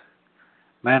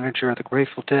 manager of the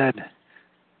Grateful Dead,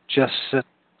 just set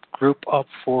group up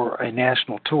for a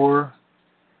national tour.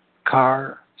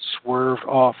 Car swerved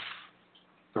off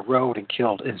the road and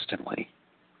killed instantly.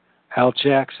 Al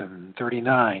Jackson,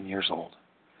 39 years old,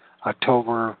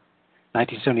 October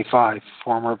 1975,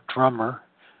 former drummer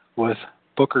with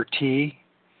Booker T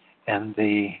and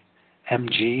the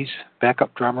MGs,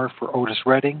 backup drummer for Otis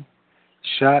Redding,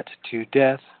 shot to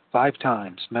death 5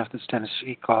 times. Memphis,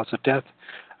 Tennessee. Cause of death,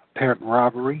 apparent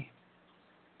robbery.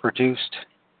 Produced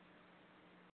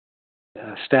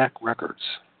Stack Records.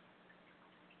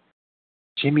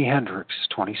 Jimi Hendrix,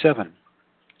 27,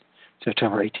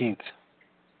 September 18th.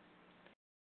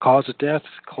 Cause of death,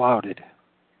 clouded.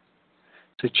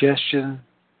 Suggestions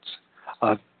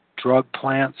of drug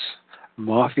plants,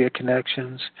 mafia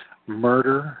connections,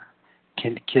 murder,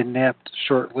 kidnapped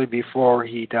shortly before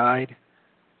he died,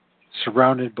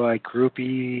 surrounded by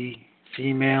groupie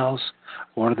females.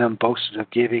 One of them boasted of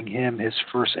giving him his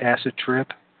first acid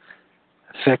trip.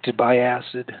 affected by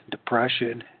acid,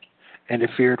 depression,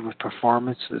 interfered with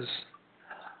performances.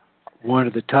 One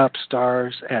of the top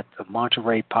stars at the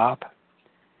Monterey Pop,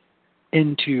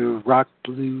 into rock,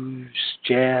 blues,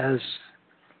 jazz,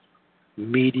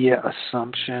 media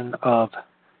assumption of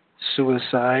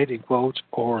suicide, in quotes,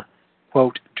 or,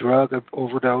 quote, drug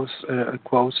overdose,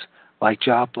 quotes, like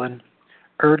Joplin,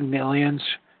 earned millions,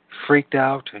 freaked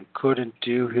out, and couldn't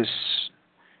do his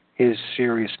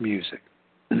serious music.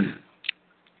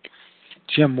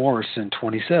 Jim Morrison,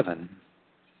 27.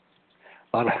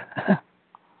 A lot of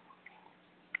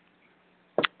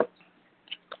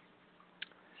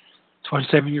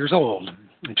 27 years old,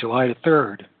 on July the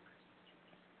 3rd,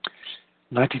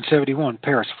 1971,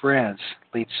 Paris, France,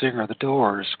 lead singer of The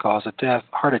Doors caused a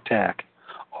heart attack,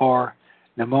 or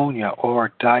pneumonia,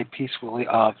 or died peacefully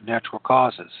of natural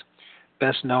causes.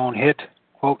 Best known hit,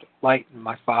 quote, Light in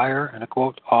My Fire, and a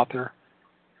quote, author,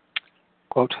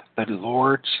 quote, The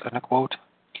Lords, and a quote,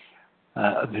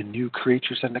 The New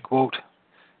Creatures, and a quote,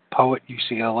 poet,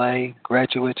 UCLA,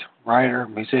 graduate, writer,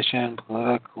 musician,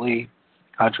 politically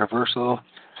controversial,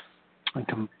 and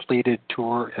completed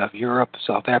tour of Europe,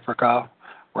 South Africa,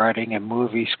 writing a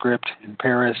movie script in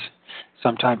Paris,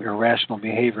 sometime irrational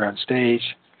behavior on stage,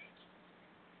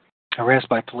 harassed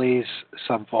by police,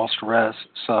 some false arrests,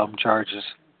 some charges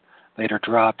later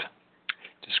dropped,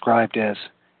 described as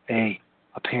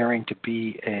appearing to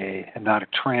be a hypnotic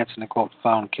trance, and a quote,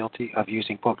 found guilty of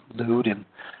using, quote, lewd and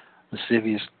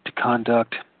lascivious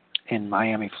conduct in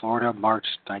Miami, Florida, March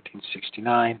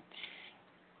 1969.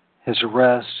 His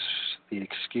arrest, the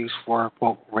excuse for,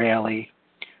 quote, rally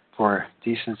for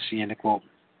decency, and a quote,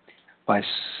 by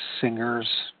singers,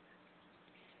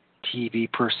 TV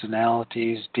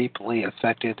personalities deeply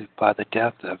affected by the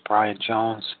death of Brian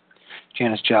Jones.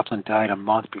 Janis Joplin died a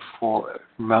month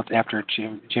after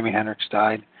Jimi Hendrix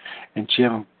died, and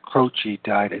Jim Croce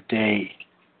died a day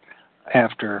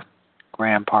after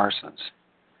Graham Parsons.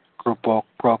 Group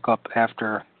broke up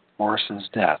after Morrison's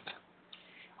death.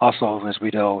 Also, as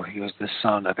we know, he was the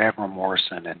son of Admiral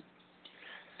Morrison and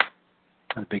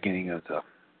at the beginning of the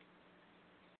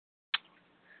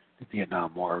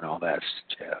Vietnam War and all that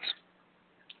jazz.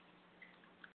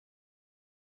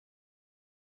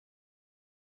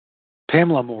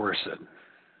 Pamela Morrison,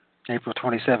 April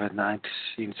 27,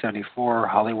 1974,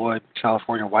 Hollywood,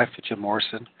 California, wife of Jim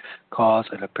Morrison,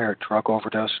 caused an apparent drug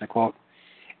overdose, and a quote,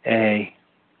 a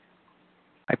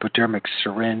hypodermic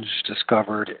syringe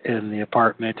discovered in the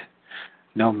apartment,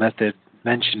 no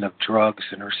mention of drugs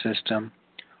in her system,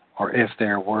 or if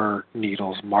there were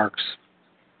needles marks.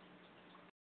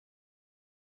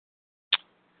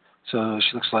 So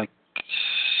she looks like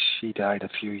she died a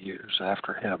few years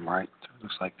after him, right?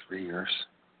 Looks like 3 years.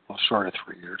 Well, short of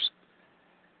 3 years.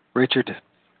 Richard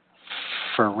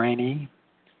Ferrani,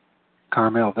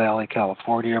 Carmel Valley,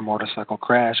 California, motorcycle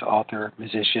crash, author,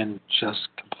 musician, just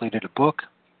completed a book.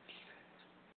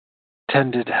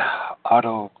 Attended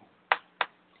autographing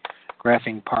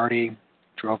party,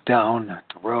 drove down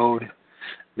the road,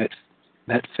 met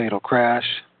fatal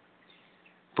crash.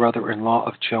 Brother-in-law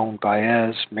of Joan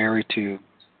Baez, married to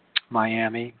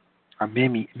Mimi,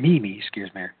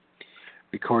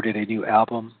 recorded a new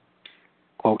album,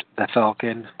 quote, The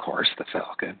Falcon, of course, The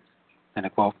Falcon, and a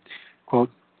quote,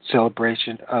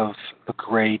 celebration of the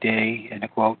gray day, and a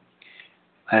quote,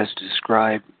 as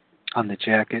described on the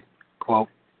jacket, quote,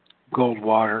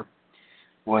 Goldwater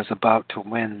was about to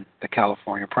win the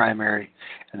California primary,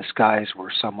 and the skies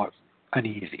were somewhat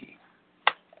uneasy.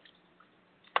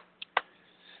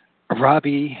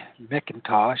 Robbie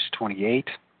McIntosh, 28,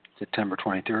 September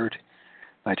 23rd,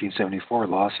 1974,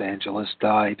 Los Angeles,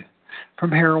 died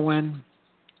from heroin,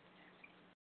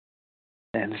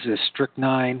 and this is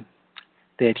strychnine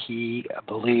that he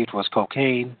believed was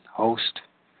cocaine. Host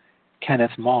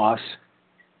Kenneth Moss,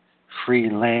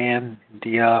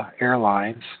 Freelandia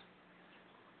Airlines,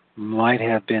 might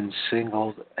have been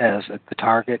singled as the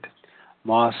target.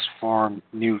 Moss formed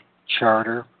new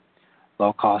charter,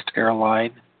 low-cost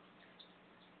airline.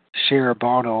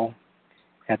 Sharabono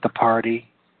at the party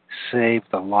saved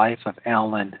the life of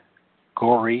Alan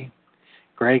Gorey.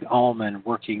 Greg Allman,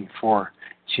 working for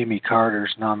Jimmy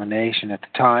Carter's nomination at the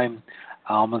time.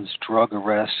 Allman's drug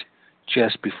arrest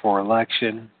just before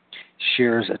election.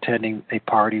 Shears attending a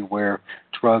party where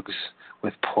drugs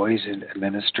with poison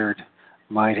administered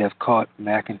might have caught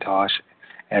McIntosh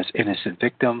as innocent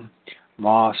victim.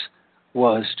 Moss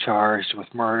was charged with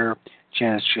murder.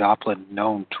 Janis Joplin,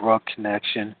 known drug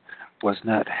connection, was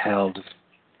not held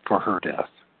for her death.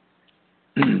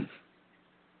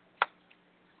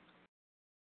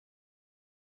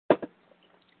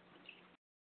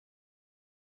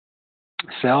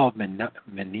 Marcel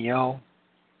Mineo,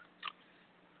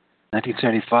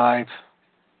 1975,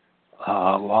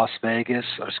 Los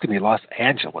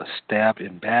Angeles, stabbed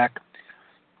in back.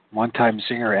 One-time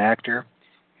singer-actor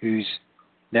whose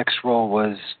next role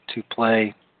was to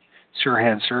play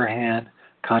Sirhan,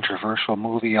 controversial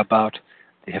movie about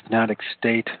the hypnotic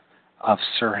state of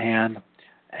Sirhan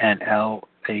and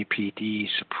LAPD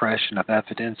suppression of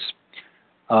evidence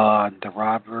on the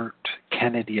Robert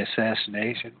Kennedy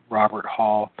assassination. Robert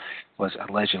Hall was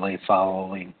allegedly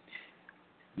following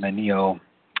Mineo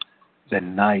the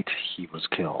night he was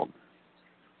killed.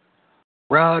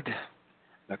 Rod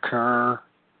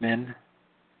McKernan,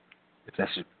 if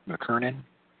that's McKernan,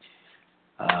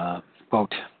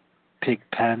 quote, pig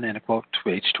pen, and a quote,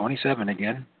 age 27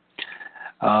 again,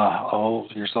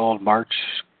 years old, March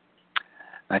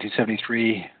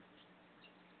 1973,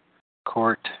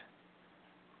 Court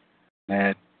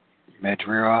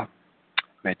Madera,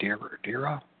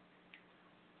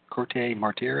 Corte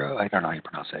Madera, I don't know how you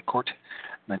pronounce that, Court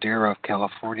Madera of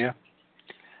California,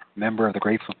 member of the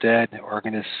Grateful Dead,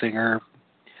 organist, singer,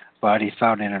 body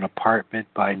found in an apartment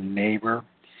by a neighbor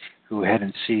who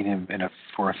hadn't seen him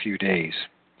for a few days.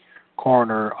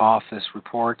 Coroner office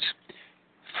reports,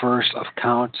 first of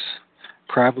counts,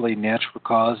 probably natural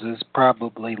causes,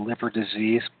 probably liver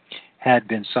disease, had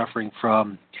been suffering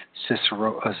from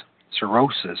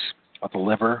cirrhosis of the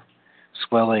liver,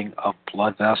 swelling of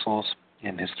blood vessels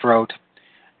in his throat.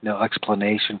 No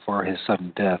explanation for his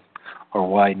sudden death or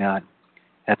why not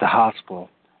at the hospital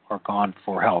or gone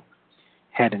for help.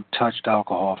 Hadn't touched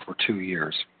alcohol for 2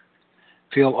 years.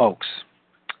 Phil Oakes,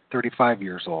 35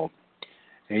 years old,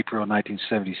 April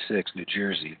 1976, New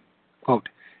Jersey. Quote,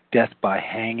 death by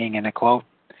hanging, in a quote.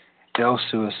 No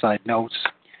suicide notes.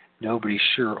 Nobody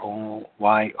sure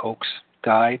why Oakes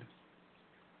died.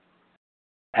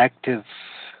 Active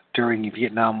during the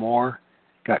Vietnam War.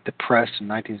 Got depressed in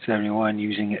 1971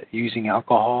 using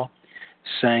alcohol.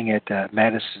 Sang at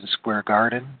Madison Square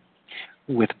Garden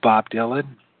with Bob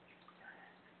Dylan.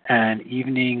 An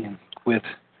evening with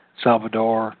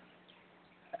Salvador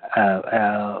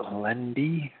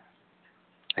Allende,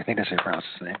 I think that's how you pronounce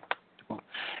his name.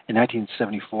 In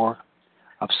 1974,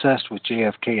 obsessed with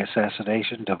JFK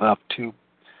assassination, developed two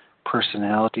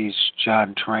personalities,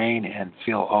 John Train and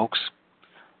Phil Oakes.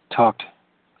 Talked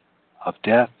of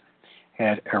death,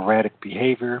 had erratic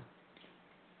behavior,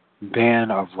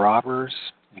 band of robbers,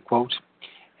 in quotes.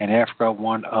 In Africa,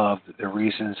 one of the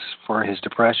reasons for his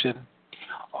depression,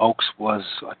 Oakes was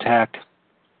attacked.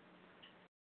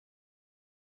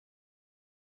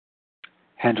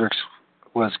 Hendricks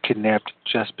was kidnapped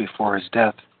just before his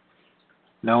death.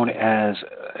 Known as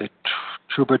a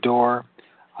troubadour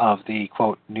of the,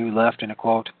 quote, New Left, in a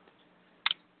quote,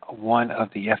 one of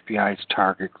the FBI's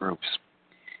target groups.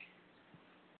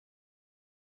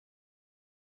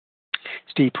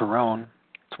 Steve Perrone,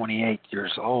 28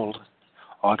 years old,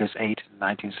 August 8,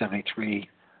 1973,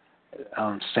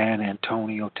 San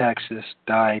Antonio, Texas,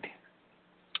 died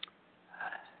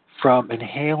from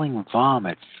inhaling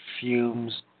vomit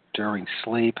fumes during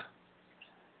sleep.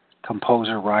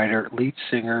 Composer, writer, lead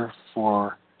singer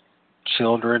for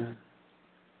Children,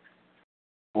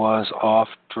 was off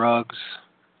drugs,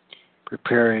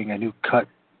 preparing to cut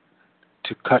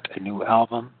a new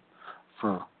album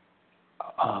for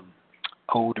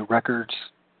Ode Records.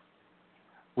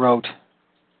 Wrote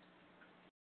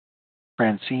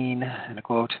Francine, in a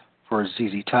quote, for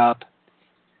ZZ Top,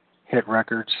 Hit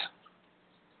Records.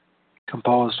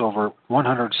 Composed over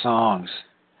 100 songs.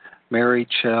 Married,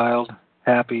 child,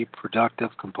 happy, productive,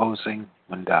 composing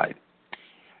when died.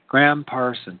 Graham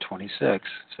Parson, 26,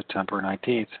 September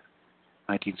 19th,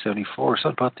 1974.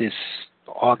 Something about this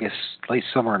August, late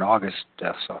summer and August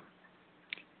death. So.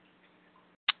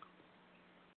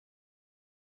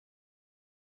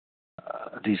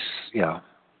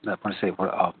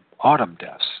 Autumn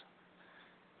deaths.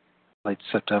 Late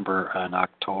September and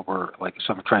October,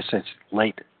 so I'm trying to say it's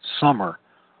late summer,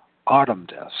 autumn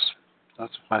deaths.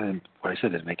 That's what I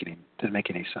said didn't make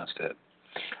any sense to it.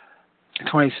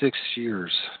 26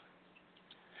 years.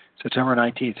 September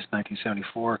 19th,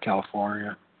 1974,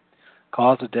 California.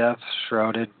 Cause of death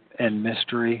shrouded in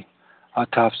mystery.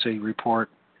 Autopsy report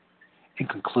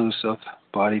inconclusive.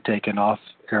 Body taken off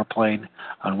airplane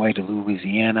on way to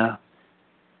Louisiana.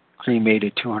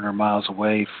 Cremated 200 miles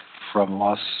away from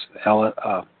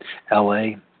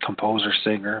L.A. Composer,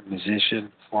 singer,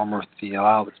 musician, former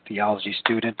theology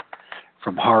student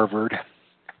from Harvard.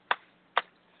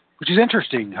 Which is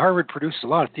interesting. Harvard produced a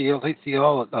lot of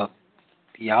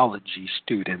theology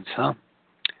students, huh?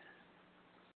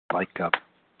 Like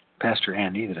Pastor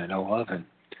Andy that I know of. And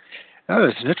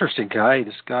it's an interesting guy.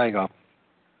 This guy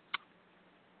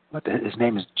his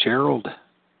name is Gerald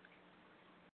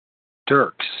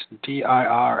Dirks,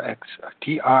 Dirks,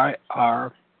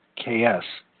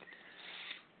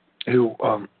 who,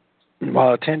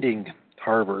 while attending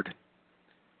Harvard,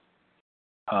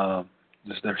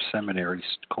 this is their seminary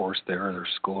course there, their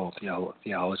school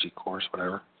theology course,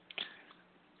 whatever.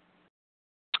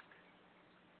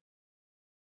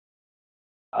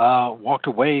 Walked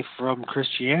away from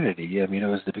Christianity. I mean, it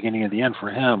was the beginning of the end for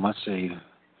him. Once he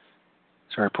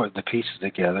started putting the pieces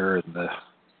together and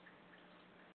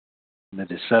the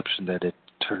deception that it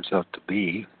turns out to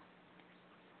be,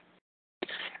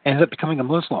 ended up becoming a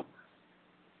Muslim.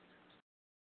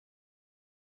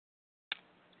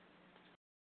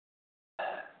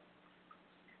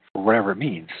 For whatever it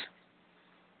means.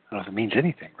 I don't know if it means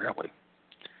anything, really.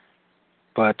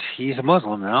 But he's a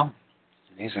Muslim now.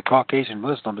 He's a Caucasian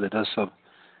Muslim that does some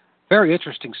very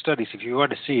interesting studies. If you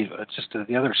want to see just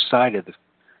the other side of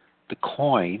the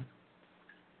coin,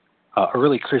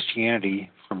 early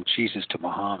Christianity from Jesus to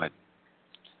Muhammad.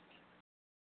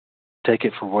 Take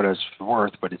it for what it's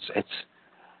worth, but it's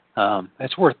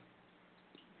worth,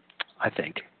 I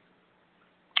think.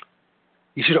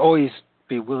 You should always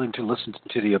be willing to listen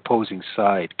to the opposing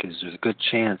side, because there's a good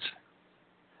chance.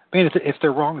 I mean, if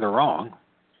they're wrong, they're wrong.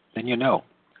 Then you know.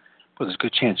 But there's a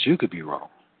good chance you could be wrong.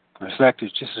 In fact,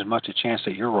 there's just as much a chance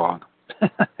that you're wrong.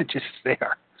 Just as they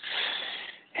are.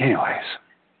 Anyways,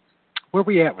 where are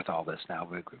we at with all this now?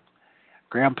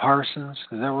 Graham Parsons,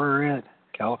 is that where we're at?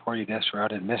 California death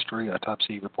shrouded mystery,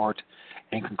 autopsy report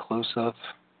inconclusive.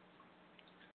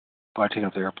 Biting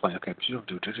of the airplane. Okay.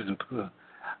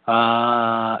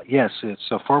 Yes,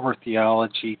 it's a former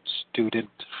theology student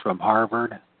from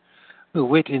Harvard who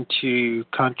went into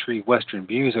country western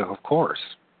music, of course.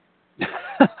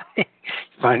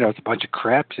 Find out it's a bunch of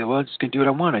crap. Say, well, I'm just going to do what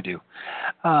I want to do.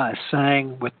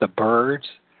 Sang with the Birds,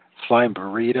 Flying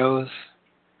Burritos,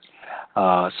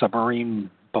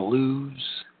 Submarine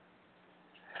Blues,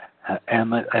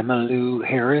 Emmylou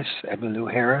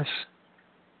Harris.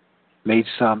 Made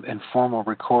some informal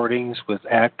recordings with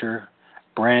actor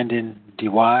Brandon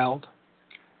DeWild,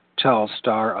 child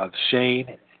star of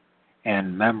Shane,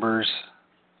 and members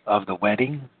of The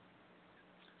Wedding,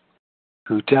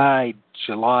 who died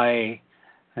July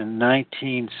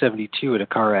 1972 in a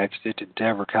car accident in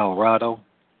Denver, Colorado.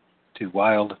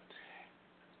 DeWild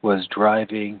was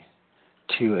driving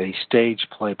to a stage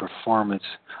play performance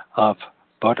of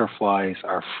Butterflies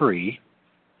Are Free,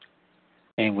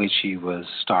 in which he was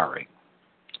starring.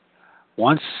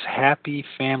 Once happy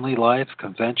family life,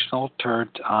 conventional,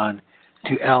 turned on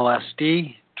to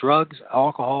LSD, drugs,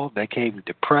 alcohol, became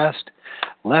depressed,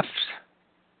 left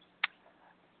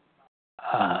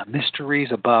mysteries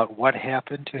about what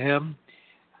happened to him.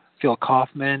 Phil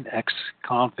Kaufman,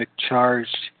 ex-convict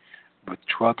charged with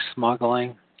drug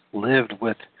smuggling, lived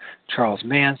with Charles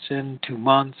Manson 2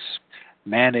 months,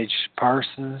 managed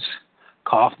Parsons.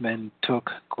 Kaufman took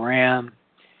Graham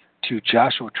to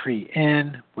Joshua Tree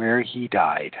Inn, where he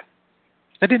died.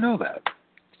 I didn't know that.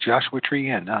 Joshua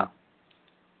Tree Inn, huh?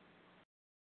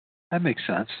 That makes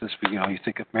sense. This, you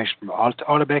think of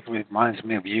automatically reminds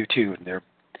me of U2 and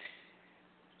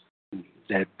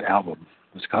that album.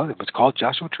 It was called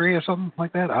Joshua Tree or something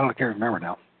like that. I can't remember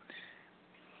now.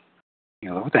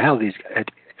 What the hell are these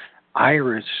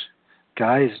Irish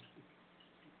guys?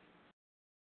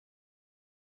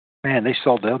 Man, they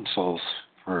sold them souls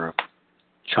for a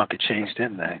chunk of change,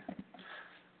 didn't they?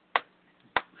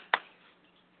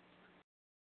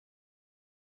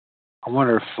 I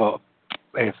wonder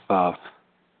if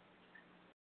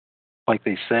like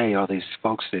they say, all these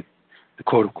folks that the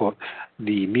quote unquote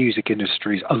the music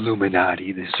industry's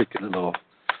Illuminati, this little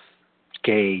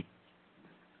gay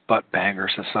butt banger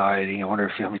society. I wonder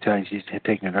how many times he's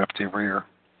taken it up to the rear.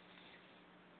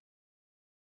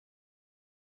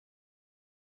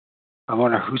 I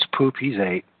wonder whose poop he's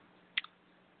ate.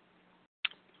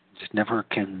 Just never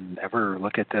can ever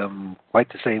look at them quite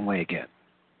the same way again.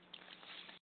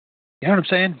 You know what I'm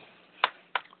saying?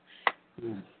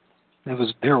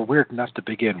 They were weird enough to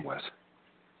begin with.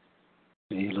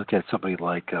 You look at somebody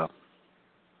like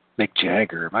Mick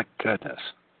Jagger. My goodness.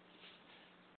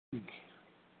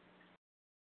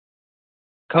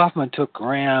 Kaufman took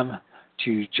Graham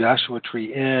to Joshua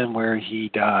Tree Inn, where he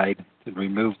died, and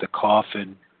removed the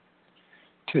coffin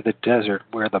to the desert,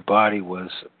 where the body was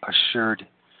assured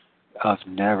of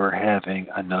never having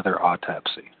another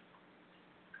autopsy.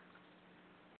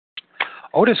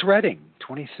 Otis Redding,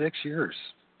 26 years.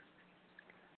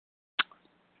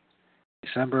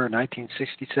 December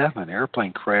 1967,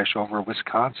 airplane crash over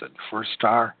Wisconsin. First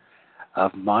star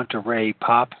of Monterey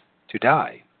pop to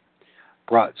die.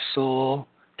 Brought soul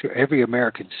to every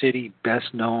American city,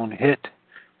 best known hit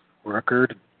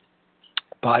record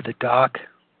by the dock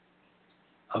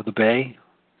of the Bay.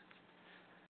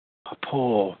 A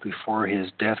poll before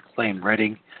his death claimed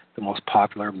Redding the most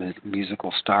popular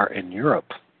musical star in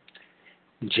Europe.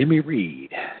 Jimmy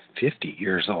Reed, 50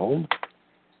 years old,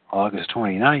 August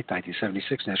 29,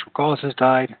 1976, natural causes,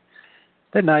 died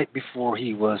the night before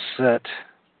he was set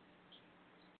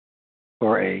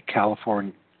for a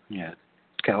California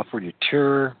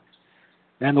tour.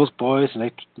 Man, those boys,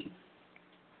 and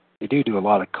they do a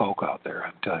lot of coke out there,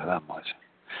 I'll tell you that much.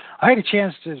 I had a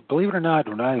chance to, believe it or not,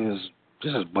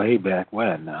 this is way back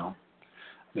when now.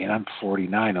 I mean, I'm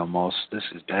 49 almost. This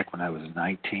is back when I was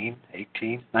 19.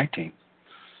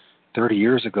 30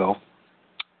 years ago.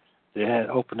 They had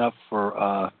opened up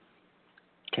for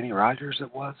Kenny Rogers,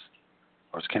 it was?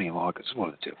 Or it's Kenny Loggins, one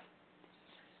of the two.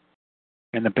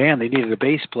 And the band, they needed a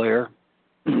bass player.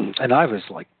 And I was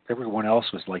like, everyone else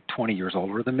was like 20 years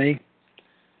older than me.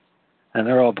 And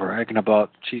they're all bragging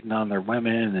about cheating on their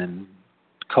women and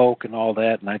coke and all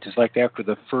that. And I just, like, after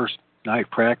the first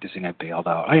night practicing, I bailed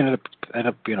out. I ended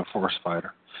up being a forest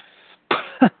fighter.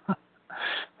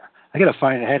 I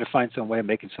had to find some way of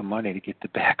making some money to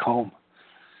get back home.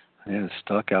 I was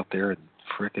stuck out there in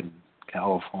frickin'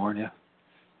 California.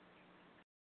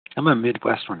 I'm a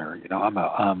Midwesterner, you know.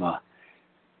 I'm a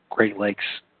Great Lakes,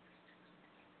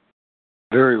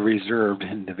 very reserved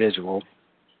individual,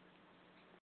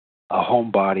 a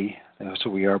homebody. That's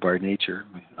what we are by nature,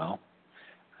 you know.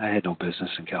 I had no business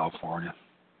in California.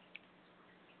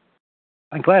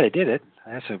 I'm glad I did it.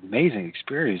 That's an amazing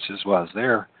experience as well as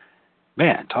there.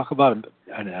 Man, talk about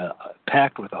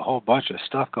packed with a whole bunch of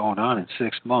stuff going on in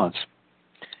 6 months.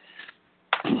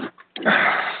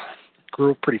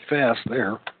 Grew up pretty fast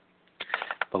there,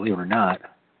 believe it or not.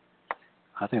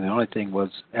 I think the only thing was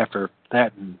after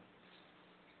that in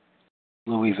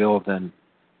Louisville, then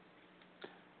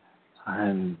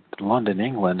in London,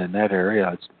 England, in that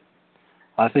area,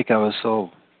 I think I was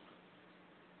so...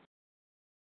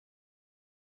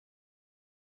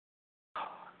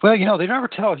 Well, you know, they never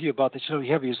tell you about this. You know,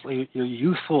 you have your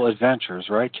youthful adventures,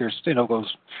 right? No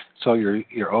oats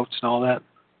and all that.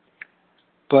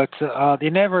 But no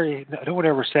one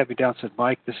ever sat me down and said,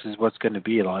 Mike, this is what's going to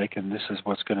be like, and this is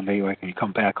what's going to be like when you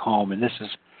come back home, and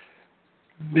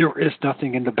there is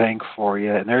nothing in the bank for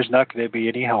you, and there's not going to be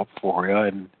any help for you,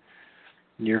 and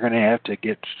you're going to have to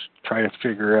try to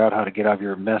figure out how to get out of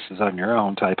your messes on your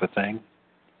own type of thing.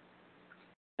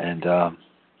 And,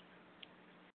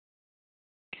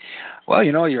 well,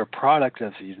 you know, you're a product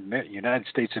of the United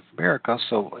States of America,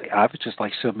 so I was just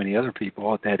like so many other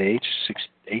people at that age,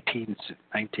 18,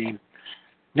 19,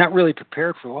 not really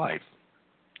prepared for life.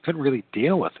 Couldn't really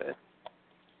deal with it.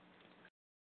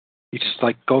 You just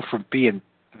like go from being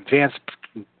advanced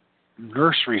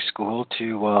nursery school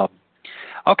to,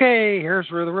 okay, here's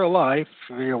the real life.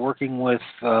 You're working with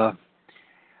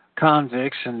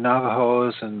convicts and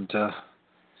Navajos and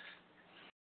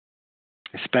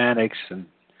Hispanics and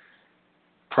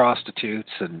prostitutes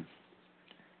and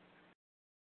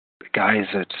guys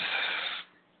that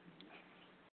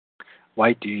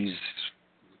white dudes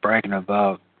bragging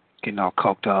about getting all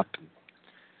coked up.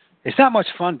 It's not much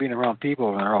fun being around people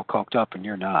when they're all coked up and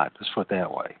you're not. Let's put it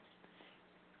that way.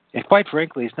 And quite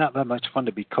frankly, it's not that much fun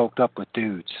to be coked up with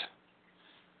dudes.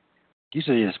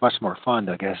 Usually it's much more fun,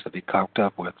 I guess, to be coked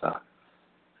up with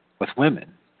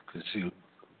women because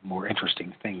more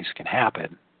interesting things can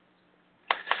happen.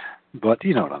 But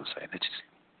you know what I'm saying. It's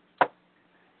just...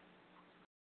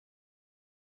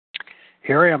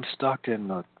 Here I am stuck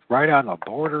right on the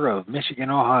border of Michigan,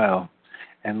 Ohio,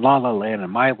 and La La Land in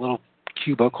my little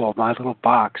cubicle, my little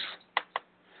box.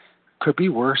 Could be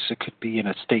worse. It could be in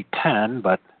a state pen,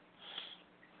 but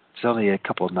it's only a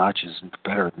couple of notches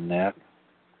better than that.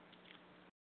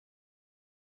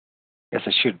 Guess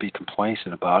I should be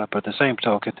complacent about it, but at the same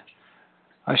token,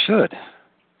 I should.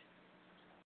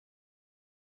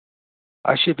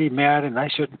 I should be mad and I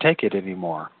shouldn't take it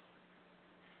anymore.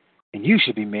 And you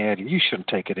should be mad and you shouldn't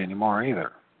take it anymore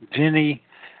either. Vinny,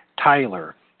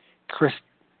 Tyler, Chris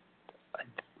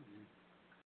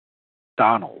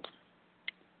Donald,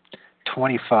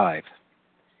 25.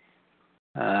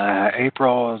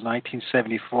 April of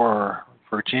 1974,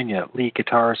 Virginia, lead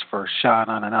guitarist for Sha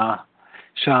Na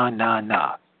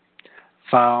Na,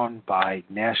 found by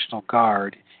National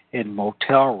Guard in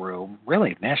motel room,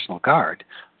 really National Guard,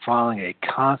 following a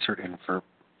concert in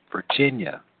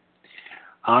Virginia.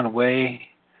 On way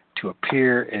to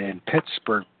appear in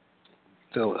Pittsburgh,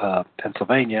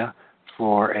 Pennsylvania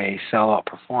for a sellout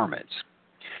performance.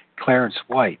 Clarence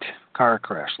White, car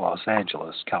crash, Los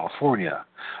Angeles, California.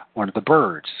 One of the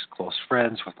Byrds, close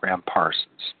friends with Graham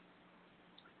Parsons.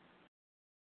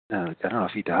 I don't know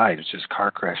if he died. It's just car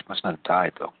crash. Must not have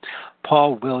died, though.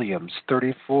 Paul Williams,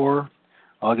 34,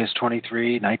 August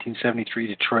 23, 1973,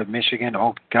 Detroit, Michigan.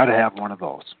 Oh, got to have one of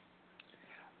those.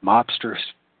 Mobsters.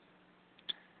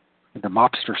 The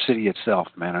mobster city itself,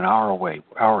 man, an hour away,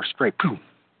 hour straight. Boom.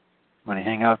 When you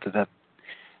hang out to that,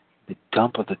 the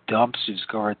dump of the dumps, you just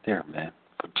go right there, man,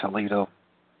 from Toledo.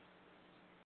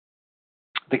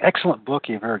 The excellent book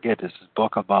you ever get is this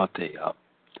book about the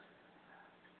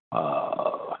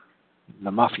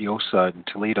mafiosa in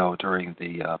Toledo during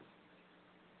the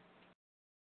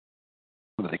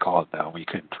what do they call it now when you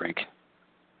couldn't drink?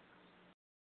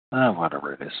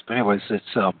 Whatever it is. But anyways,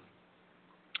 it's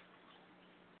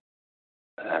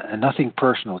nothing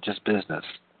personal, just business.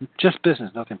 Just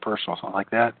business, nothing personal, something like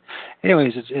that.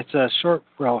 Anyways, it's a short,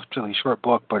 relatively short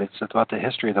book, but it's about the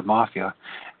history of the mafia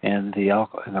and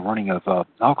the running of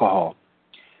alcohol.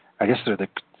 I guess they're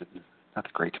not the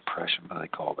Great Depression, what do they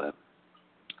call that?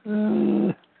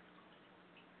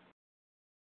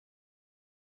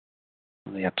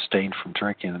 They abstained from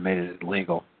drinking and made it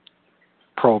illegal.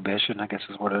 Prohibition, I guess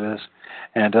is what it is.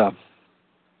 And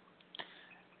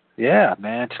yeah,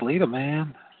 man, Toledo,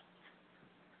 man.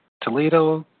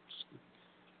 Toledo,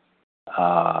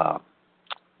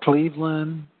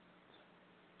 Cleveland,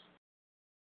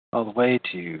 all the way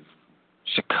to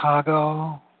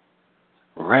Chicago,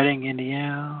 Reading,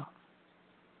 Indiana,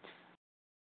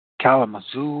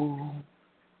 Kalamazoo,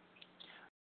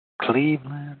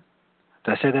 Cleveland.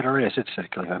 Did I say that already? I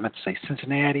said Cleveland. I meant to say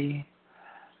Cincinnati,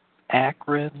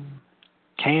 Akron,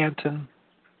 Canton.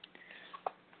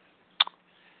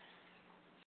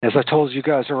 As I told you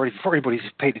guys already, before anybody's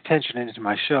paid attention into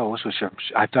my shows, which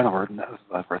I've done over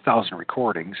 1,000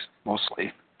 recordings,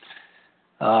 mostly,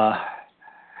 the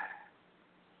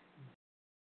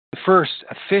first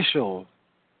official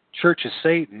Church of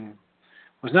Satan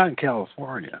was not in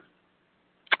California.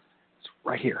 It's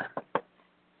right here. If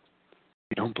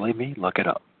you don't believe me, look it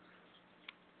up.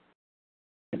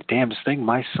 And the damnedest thing,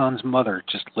 my son's mother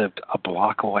just lived a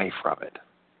block away from it,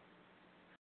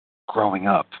 growing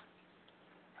up.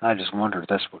 I just wonder if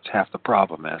that's what half the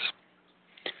problem is.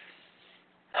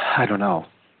 I don't know.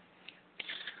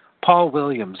 Paul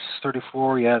Williams,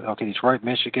 34, Detroit,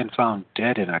 Michigan, found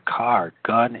dead in a car,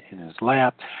 gun in his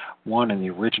lap. One in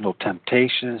the original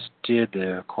Temptations, did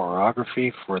the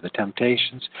choreography for the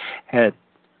Temptations, had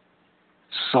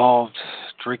solved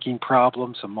drinking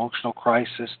problems, emotional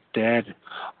crisis, dead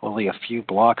only a few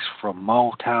blocks from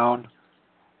Motown,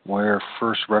 where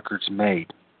first records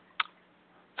made.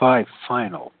 5,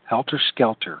 final. Helter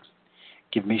Skelter.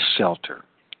 Give me shelter.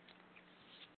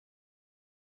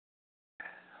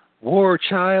 War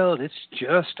Child, it's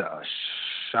just a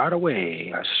shot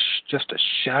away. Just a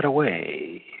shot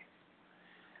away.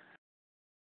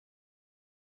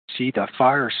 See the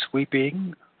fire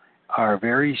sweeping our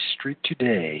very street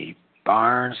today.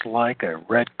 Barns like a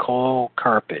red coal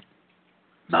carpet.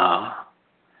 Nah.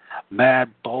 Mad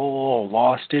Bull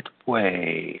lost its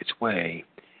way.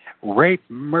 Rape,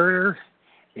 murder,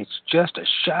 it's just a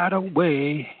shot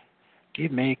away.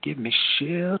 Give me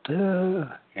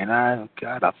shelter, and I've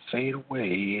gotta fade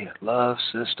away. Love,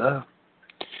 sister,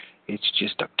 it's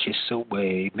just a kiss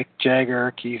away. Mick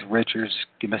Jagger, Keith Richards,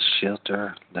 Give Me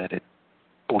Shelter, Let It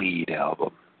Bleed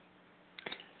album.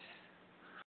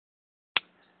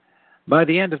 By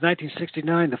the end of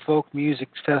 1969, the Folk Music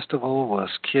Festival was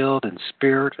killed in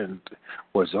spirit and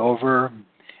was over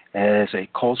as a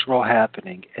cultural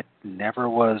happening. It never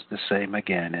was the same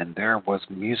again, and there was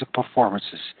music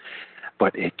performances,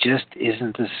 but it just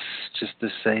isn't just the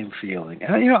same feeling.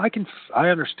 And I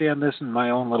understand this in my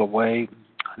own little way.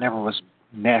 I never was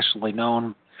nationally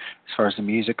known as far as the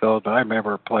music goes, but I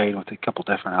remember playing with a couple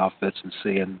different outfits and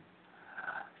seeing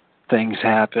things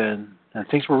happen, and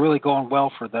things were really going well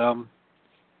for them,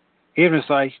 even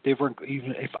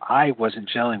if I wasn't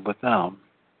gelling with them.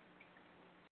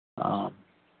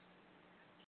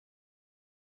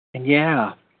 And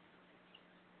yeah,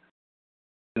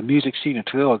 the music scene in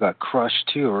Toledo got crushed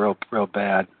too, real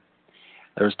bad.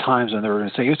 There was times when they were going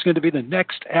to say it's going to be the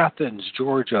next Athens,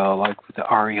 Georgia, like with the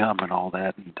REM and all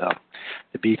that, and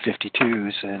the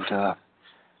B-52s, and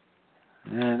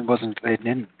it wasn't.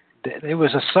 It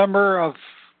was a summer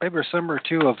maybe a summer or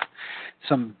two of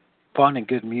some fun and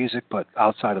good music, but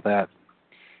outside of that,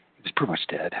 it was pretty much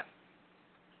dead.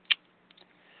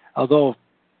 Although,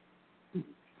 I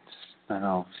don't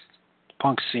know,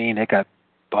 punk scene, it got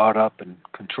bought up and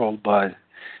controlled by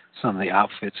some of the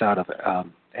outfits out of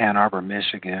Ann Arbor,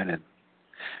 Michigan, and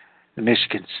the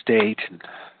Michigan State, and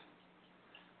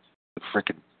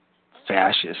frickin'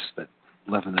 fascists that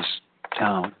live in this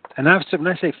town. And when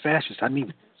I say fascists, I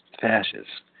mean fascists.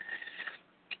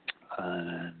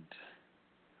 And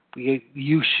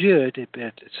you should,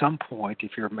 at some point,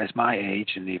 if you're as my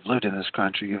age and you've lived in this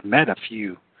country, you've met a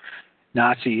few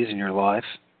Nazis in your life.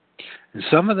 And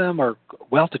some of them are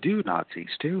well-to-do Nazis,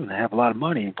 too, and they have a lot of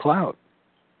money and clout.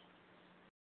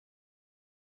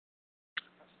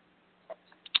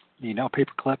 You know,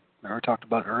 Paperclip, I talked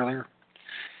about it earlier.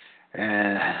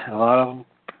 And a lot of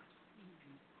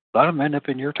them end up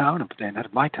in your town and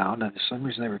not my town, and for some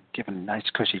reason they were given nice,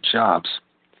 cushy jobs.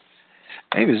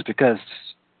 Maybe it's because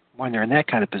when they're in that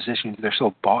kind of position, they're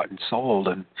so bought and sold,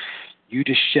 and you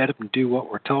just shut up and do what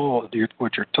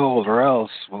you're told, or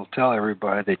else we'll tell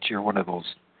everybody that you're one of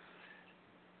those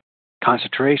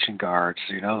concentration guards,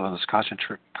 those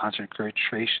concentration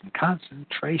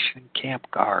camp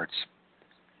guards.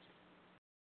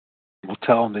 We'll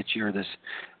tell them that you're this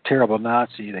terrible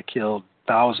Nazi that killed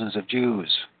thousands of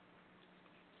Jews,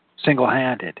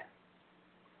 single-handed.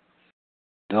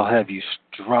 They'll have you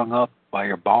strung up by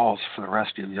your balls for the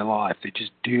rest of your life. They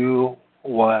just do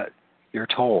what you're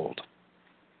told.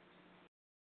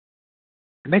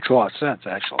 It makes a lot of sense,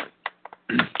 actually.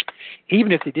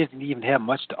 Even if they didn't even have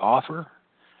much to offer,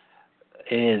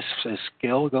 as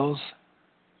skill goes,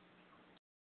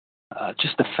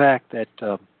 just the fact that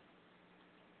they're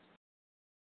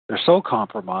so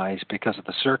compromised because of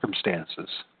the circumstances.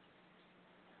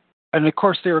 And of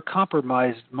course, they were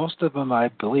compromised. Most of them, I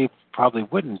believe, probably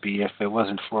wouldn't be if it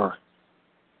wasn't for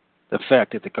the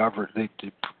fact that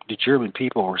the German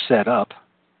people were set up,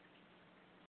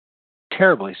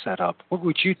 terribly set up. What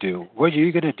would you do? What are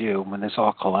you going to do when this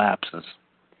all collapses?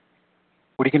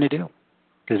 What are you going to do?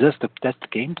 Because that's the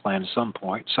game plan at some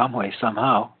point, some way,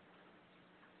 somehow.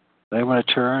 They want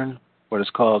to turn what is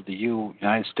called the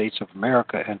United States of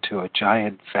America into a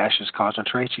giant fascist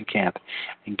concentration camp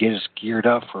and get us geared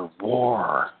up for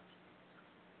war.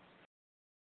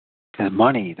 There's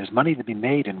money to be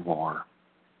made in war.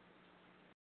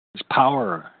 There's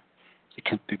power that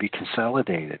can be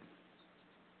consolidated.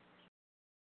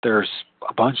 There's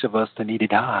a bunch of us that need to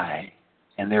die,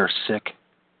 and they're sick,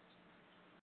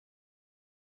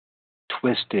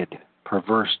 twisted,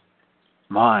 perverse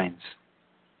minds.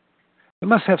 They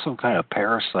must have some kind of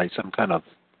parasite, some kind of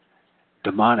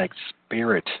demonic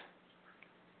spirit.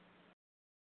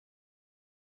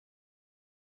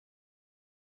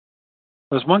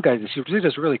 There's one guy that did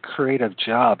this really creative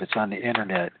job. It's on the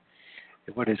internet.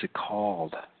 What is it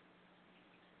called? Let's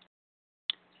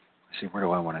see, where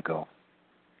do I want to go?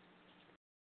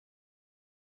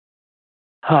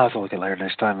 I'll have to look at it later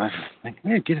next time.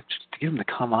 Maybe get him to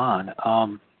come on.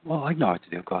 Well, I know what to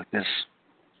do. Go like this.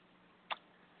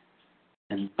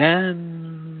 And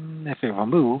then, if I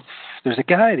move, there's a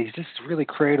guy, he's just really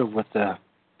creative with the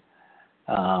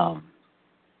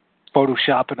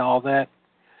Photoshop and all that.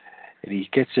 And he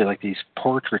gets like these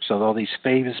portraits of all these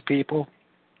famous people.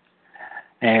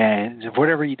 And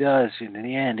whatever he does, in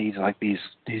the end, he's like these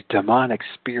demonic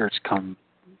spirits come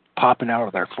popping out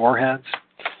of their foreheads,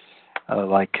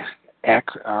 like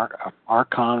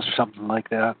archons or something like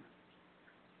that.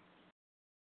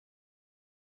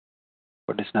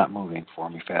 But it's not moving for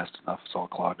me fast enough. It's all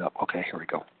clogged up. Okay, here we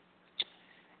go.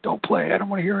 Don't play. I don't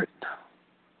want to hear it.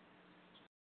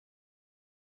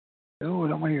 No, I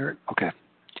don't want to hear it. Okay.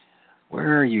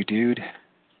 Where are you, dude?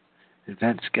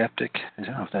 Event Skeptic. I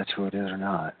don't know if that's who it is or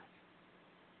not.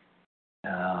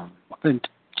 I've been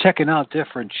checking out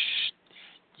different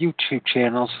YouTube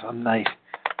channels. I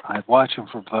watch them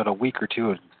for about a week or two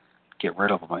and get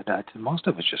rid of them. Most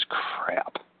of it's just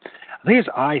crap. I think it's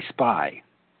I Spy.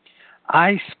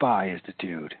 I Spy is the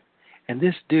dude. And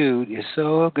this dude is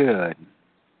so good.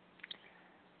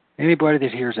 Anybody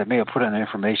that hears that may have put it in the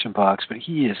information box, but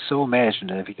he is so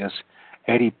imaginative. He goes,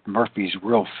 Eddie Murphy's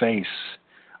real face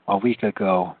a week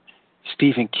ago,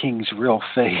 Stephen King's real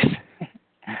face,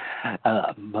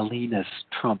 Melina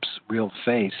Trump's real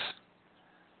face.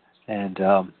 And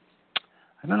I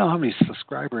don't know how many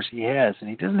subscribers he has, and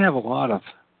he doesn't have a lot of,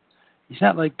 he's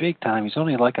not like big time. He's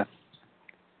only like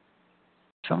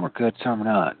some are good, some are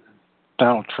not.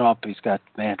 Donald Trump, he's got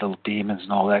little demons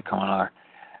and all that going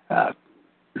on.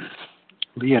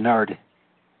 Leonardo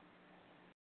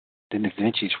da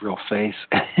Vinci's real face.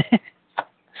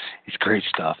 It's great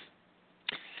stuff.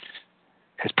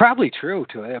 It's probably true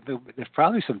to it. There's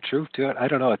probably some truth to it. I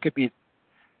don't know. It could be,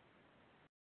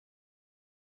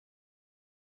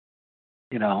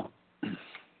 I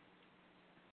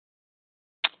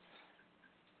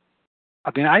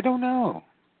don't know.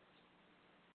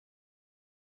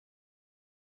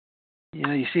 You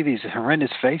know, you see these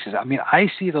horrendous faces. I mean, I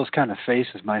see those kind of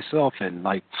faces myself in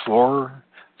like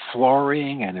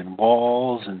flooring and in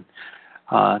walls and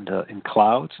in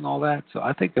clouds and all that. So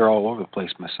I think they're all over the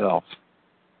place myself.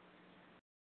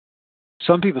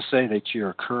 Some people say that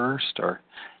you're cursed or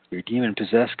you're demon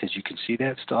possessed because you can see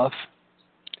that stuff.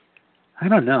 I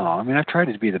don't know. I mean, I've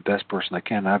tried to be the best person I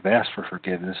can. I've asked for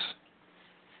forgiveness.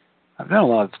 I've done a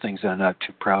lot of things that I'm not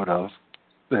too proud of,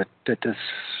 but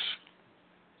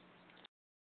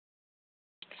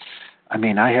I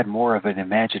mean, I had more of an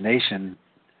imagination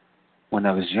when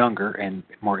I was younger and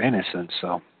more innocent,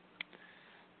 so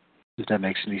if that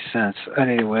makes any sense.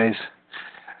 Anyways,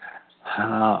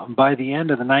 by the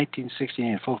end of the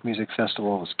 1968 Folk Music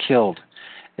Festival was killed,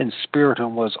 and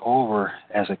Spiritum was over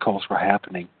as the cults were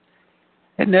happening.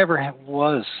 It never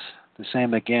was the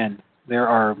same again. There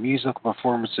are musical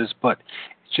performances, but it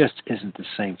just isn't the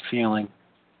same feeling.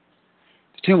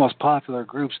 The two most popular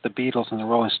groups, the Beatles and the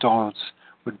Rolling Stones,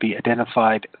 would be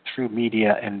identified through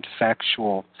media and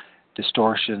factual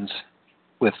distortions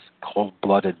with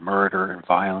cold-blooded murder and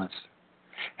violence.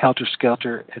 Helter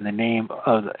Skelter in the name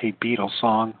of a Beatles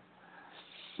song.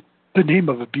 The name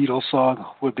of a Beatles song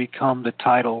would become the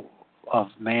title of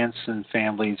Manson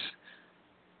family's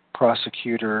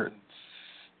prosecutor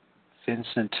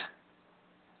Vincent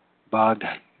Bugliosi's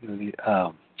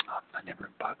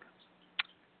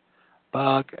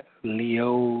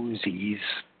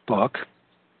book.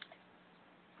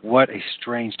 What a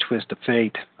strange twist of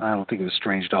fate. I don't think it was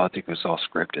strange at all. I think it was all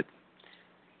scripted.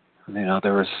 You know,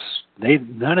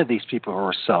 none of these people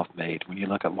were self-made. When you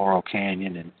look at Laurel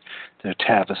Canyon and the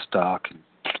Tavistock,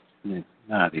 and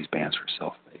none of these bands were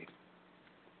self-made.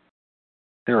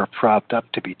 They were propped up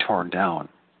to be torn down.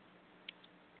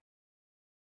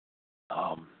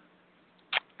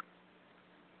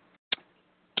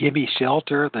 Gimme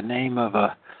Shelter, the name of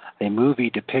a movie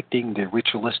depicting the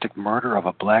ritualistic murder of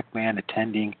a black man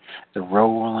attending the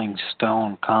Rolling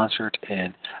Stone concert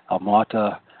in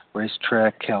Almata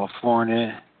Racetrack,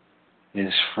 California,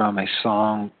 is from a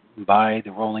song by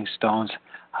the Rolling Stones.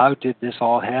 How did this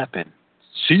all happen?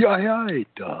 CIA,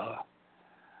 duh.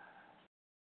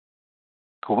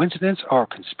 Coincidence or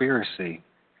conspiracy?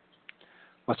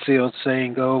 What's the old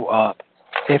saying go?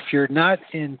 If you're not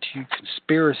into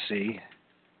conspiracy,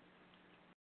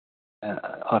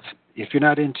 if you're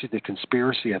not into the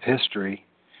conspiracy of history,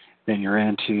 then you're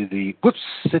into the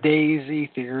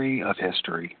whoops-a-daisy theory of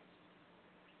history.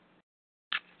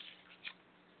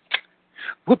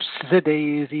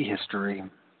 Whoops-a-daisy history.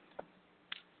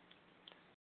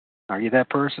 Are you that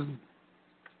person?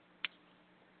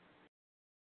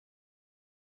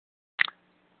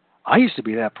 I used to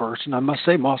be that person. I must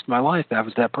say, most of my life, I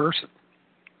was that person.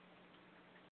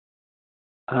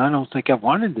 I don't think I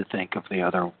wanted to think of the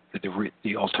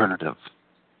alternative.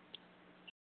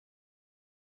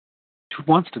 Who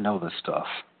wants to know this stuff?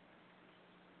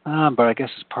 But I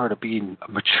guess it's part of being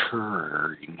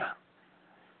maturing.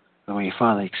 And when you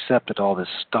finally accepted all this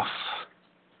stuff,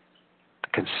 the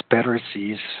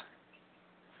conspiracies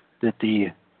that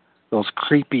those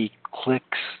creepy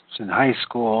cliques in high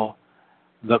school,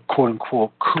 the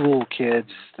quote-unquote cool kids,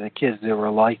 the kids that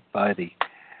were liked by the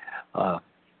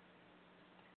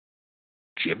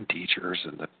gym teachers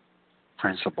and the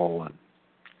principal, and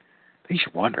you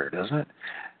should wonder, doesn't it?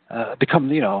 Become,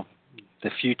 the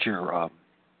future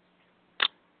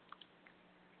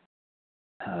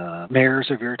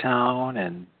mayors of your town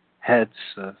and heads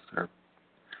or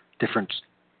different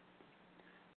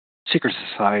secret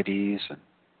societies and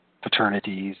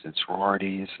fraternities and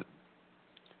sororities.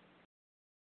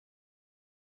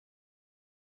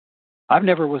 I've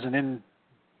never was an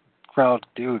in-crowd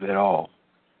dude at all.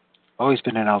 Always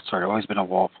been an outsider, always been a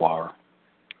wallflower.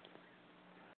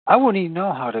 I wouldn't even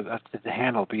know how to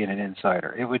handle being an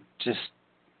insider. It would just,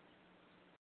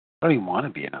 I don't even want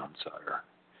to be an outsider.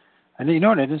 And you know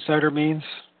what an insider means?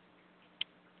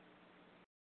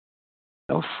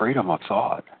 No freedom of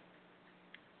thought.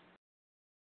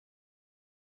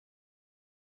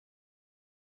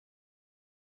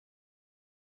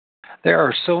 There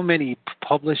are so many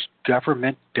published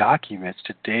government documents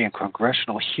today and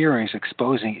congressional hearings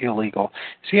exposing illegal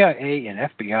CIA and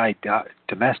FBI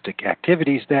domestic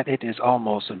activities that it is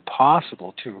almost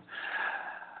impossible to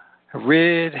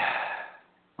ride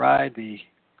the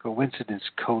coincidence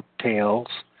coattails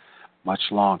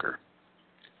much longer.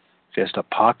 Just a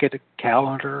pocket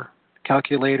calculator,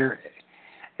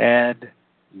 add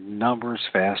numbers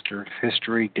faster,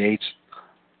 history, dates,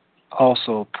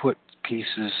 also put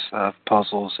pieces of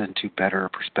puzzles into better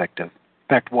perspective.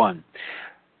 Fact 1.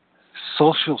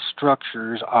 Social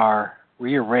structures are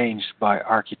rearranged by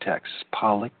architects.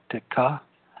 Politica.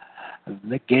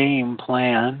 the game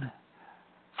plan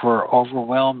for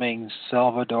overwhelming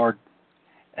Salvador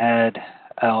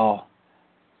Allende's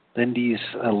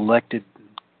elected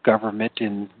government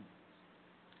in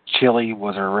Chile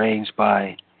was arranged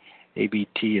by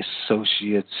ABT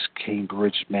Associates,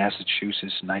 Cambridge,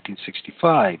 Massachusetts,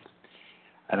 1965.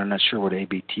 I'm not sure what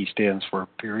ABT stands for.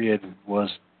 Period was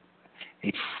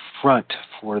a front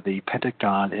for the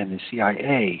Pentagon and the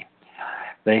CIA.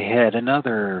 They had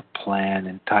another plan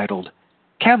entitled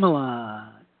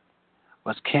Camelot.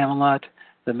 Was Camelot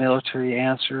the military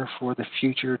answer for the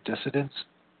future dissidents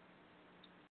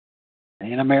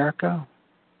in America?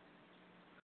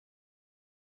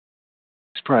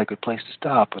 It's probably a good place to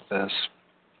stop with this.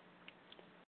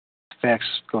 Facts,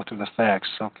 go through the facts.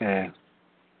 Okay.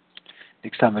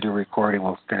 Next time I do a recording,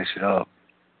 we'll finish it up.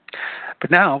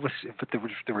 But now, what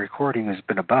the recording has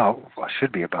been about, well,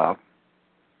 should be about,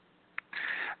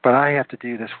 but I have to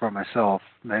do this for myself,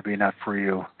 maybe not for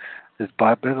you. This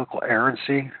biblical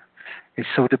errancy is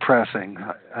so depressing.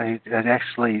 I'm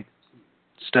actually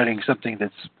studying something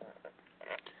that's,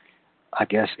 I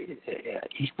guess,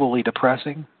 equally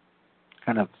depressing,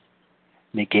 kind of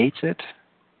negates it.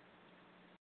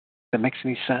 That makes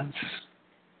any sense?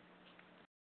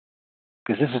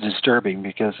 Because this is disturbing,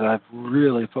 because I've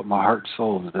really put my heart and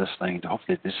soul into this thing to hope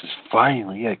that this is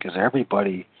finally it, because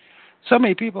everybody, so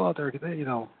many people out there,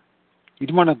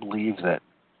 you'd want to believe that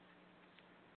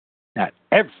not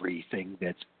everything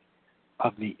that's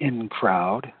of the in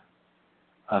crowd,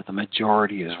 of the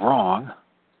majority, is wrong.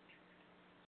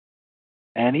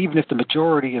 And even if the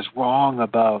majority is wrong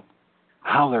about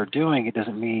how they're doing, it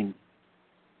doesn't mean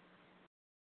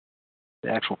the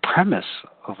actual premise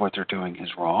of what they're doing is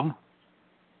wrong.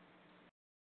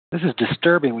 This is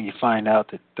disturbing when you find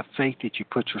out that the faith that you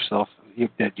put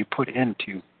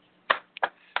into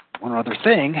one other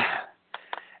thing,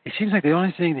 it seems like the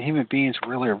only thing that human beings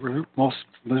most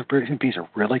human beings are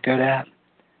really good at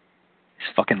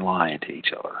is fucking lying to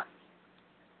each other.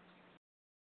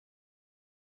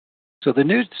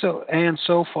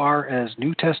 So far as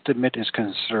New Testament is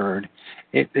concerned,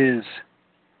 it is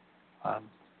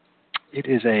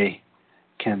a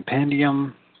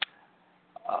compendium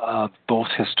of both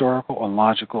historical and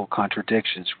logical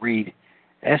contradictions. Read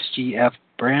S.G.F.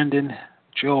 Brandon,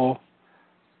 Joel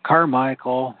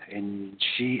Carmichael, and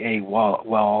G.A.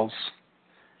 Wells,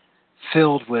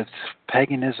 filled with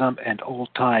paganism and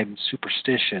old-time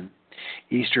superstition.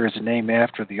 Easter is named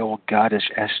after the old goddess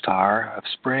Ishtar of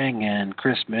spring, and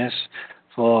Christmas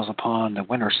falls upon the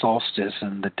winter solstice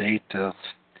and the date of,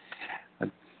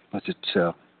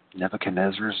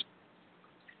 Nebuchadnezzar's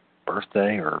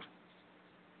birthday, or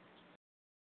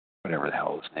whatever the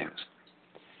hell his name is.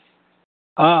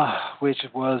 Which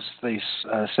was the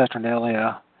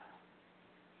Saturnalia,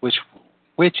 which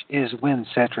is when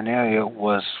Saturnalia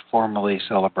was formally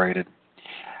celebrated.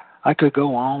 I could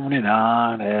go on and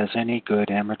on, as any good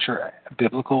amateur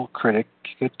biblical critic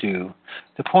could do.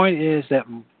 The point is that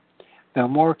the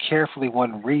more carefully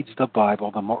one reads the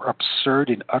Bible, the more absurd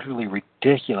and utterly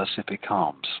ridiculous it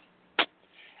becomes.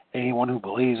 Anyone who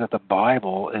believes that the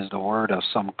Bible is the word of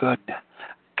some good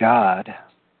God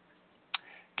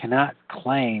cannot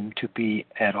claim to be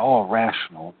at all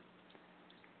rational.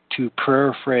 To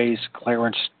paraphrase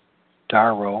Clarence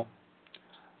Darrow,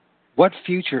 what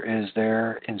future is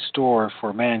there in store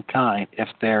for mankind if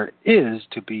there is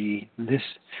to be this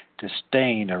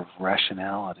disdain of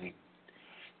rationality?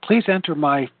 Please enter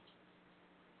my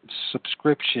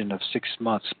subscription of 6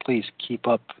 months. Please keep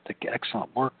up the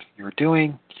excellent work you're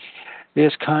doing.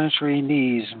 This country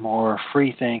needs more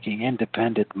free-thinking,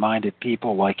 independent-minded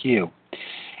people like you.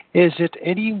 Is it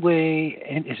any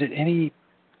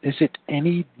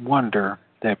wonder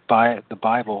that the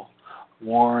Bible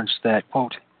warns that,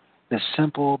 quote, the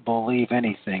simple believe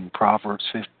anything, Proverbs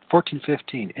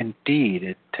 14:15. Indeed,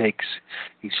 it takes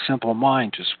a simple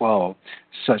mind to swallow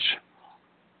such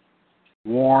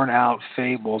worn-out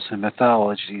fables and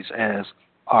mythologies as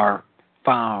are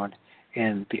found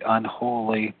in the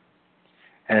unholy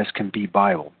as can be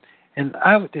Bible. And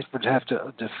I would have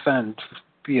to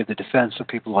be the defense of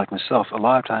people like myself. A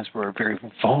lot of times we're very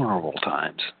vulnerable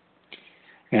times,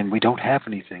 and we don't have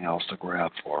anything else to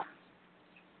grab for,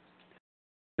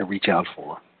 to reach out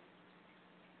for.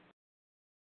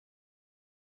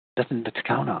 Nothing to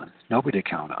count on. Nobody to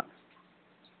count on.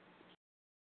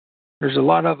 There's a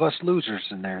lot of us losers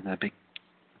in there in the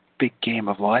big game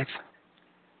of life.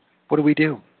 What do we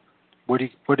do? What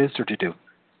is there to do?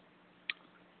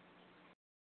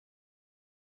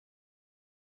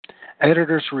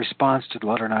 Editor's response to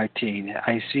letter 19.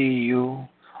 I see you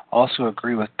also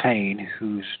agree with Payne,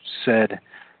 who said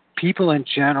People in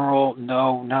general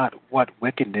know not what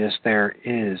wickedness there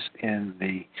is in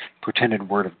the pretended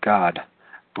Word of God.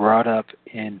 Brought up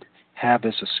in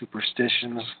habits of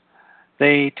superstitions,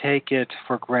 they take it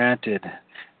for granted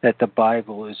that the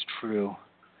Bible is true,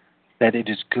 that it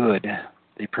is good.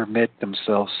 They permit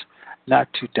themselves not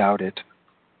to doubt it.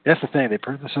 That's the thing. They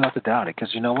permit themselves not to doubt it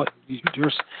because you know what?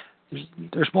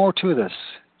 There's more to this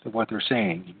than what they're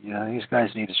saying. You know, these guys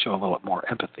need to show a little more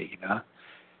empathy. You know,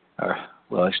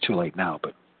 well, it's too late now,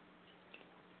 but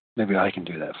maybe I can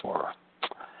do that for them.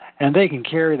 And they can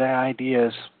carry the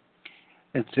ideas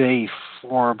that they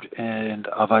formed and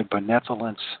of a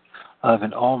benevolence of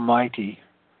an Almighty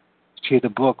to the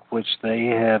book which they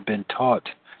have been taught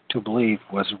to believe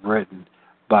was written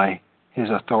by His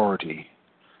authority.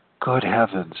 Good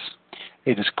heavens,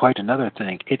 it is quite another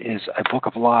thing. It is a book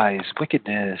of lies,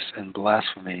 wickedness, and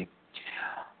blasphemy.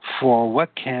 For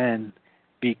what can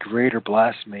be greater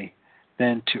blasphemy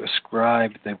than to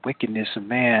ascribe the wickedness of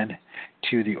man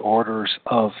to the orders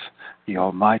of the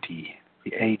Almighty?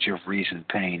 The Age of Reason,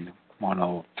 Pain,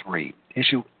 103.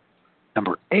 Issue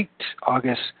number 8,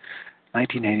 August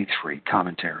 1983.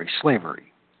 Commentary, Slavery.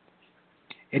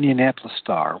 Indianapolis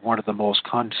Star, one of the most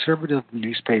conservative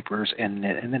newspapers in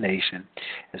the nation,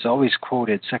 has always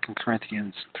quoted 2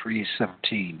 Corinthians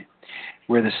 3:17,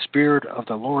 where the Spirit of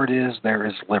the Lord is, there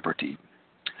is liberty,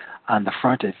 on the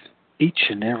front of each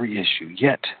and every issue.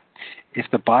 Yet, if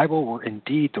the Bible were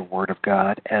indeed the Word of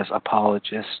God, as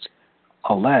apologists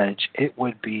allege, it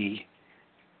would be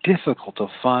difficult to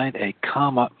find a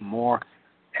comma more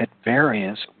at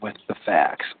variance with the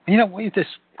facts. You know, with this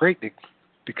great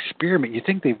experiment, you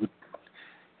think they would,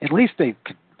 at least they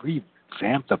could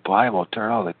revamp the Bible,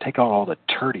 take out all the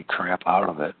dirty crap out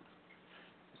of it.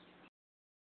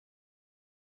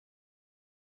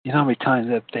 You know how many times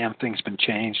that damn thing's been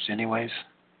changed anyways?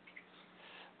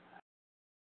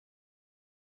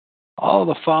 All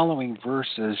the following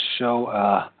verses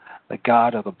show the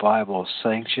God of the Bible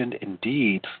sanctioned,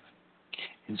 indeed,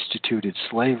 instituted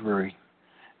slavery,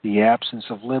 the absence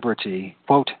of liberty.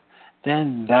 Quote,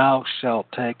 then thou shalt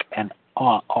take an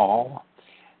awl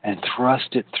and thrust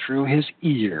it through his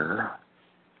ear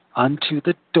unto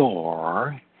the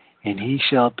door, and he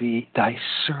shall be thy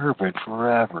servant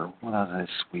forever. Well,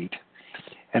 that's sweet.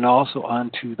 And also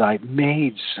unto thy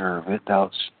maidservant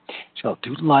thou shalt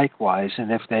do likewise.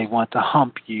 And if they want to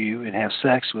hump you and have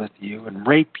sex with you and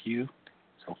rape you,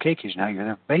 it's okay because now you're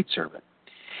their maidservant.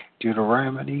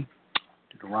 Deuteronomy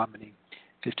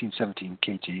 15:17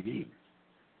 KJV.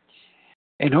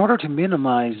 In order to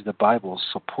minimize the Bible's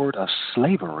support of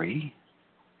slavery,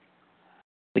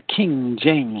 the King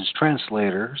James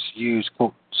translators use,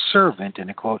 quote, servant, in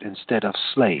a quote, instead of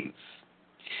slave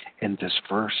in this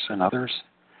verse and others.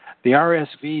 The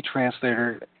RSV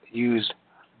translator used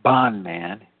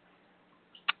bondman.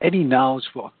 Any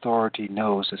knowledgeable authority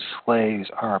knows that slaves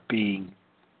are being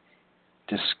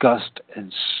discussed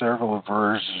in several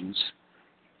versions,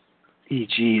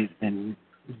 e.g. in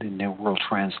the New World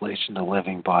Translation, the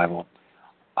Living Bible,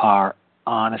 are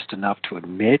honest enough to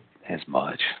admit as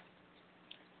much.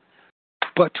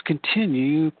 But to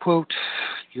continue, quote,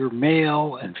 your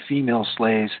male and female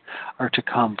slaves are to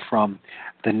come from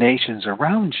the nations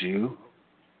around you.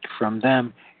 From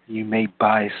them you may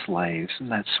buy slaves,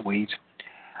 and that's sweet.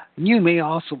 You may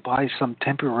also buy some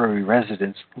temporary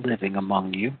residents living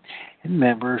among you and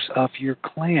members of your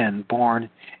clan born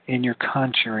in your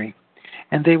country,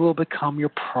 and they will become your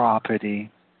property.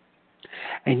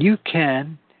 And you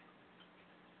can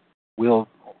will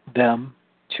them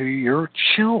to your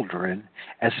children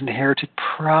as inherited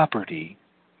property,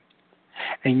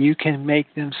 and you can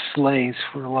make them slaves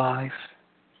for life.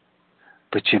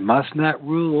 But you must not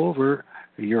rule over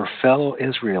your fellow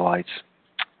Israelites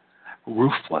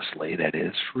ruthlessly, that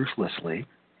is, ruthlessly.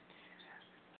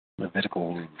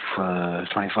 Levitical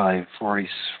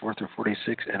 25:44 through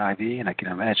 46 NIV, and I can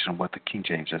imagine what the King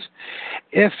James says.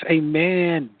 If a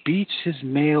man beats his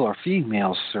male or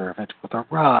female servant with a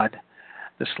rod,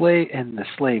 the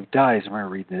slave dies. I'm going to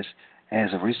read this.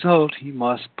 As a result, he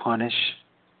must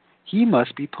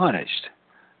be punished,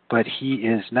 but he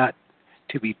is not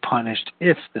to be punished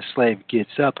if the slave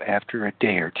gets up after a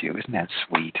day or two. Isn't that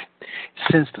sweet?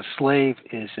 Since the slave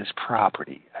is his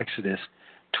property. Exodus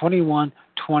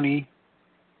 21:20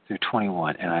 through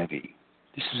 21 NIV.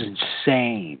 This is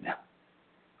insane.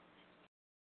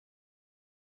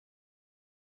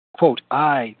 Quote,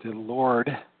 I, the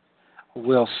Lord,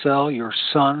 will sell your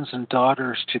sons and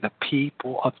daughters to the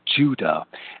people of Judah,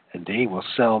 and they will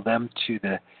sell them to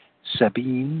the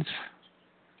Sabeans,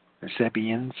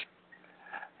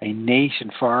 a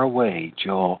nation far away.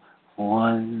 Joel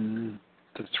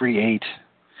 1:3-8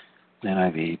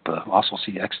 NIV, but also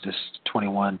see Exodus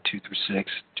 21, 2 through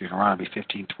 6, Deuteronomy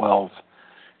 15, 12,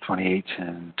 28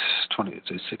 and 20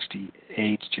 to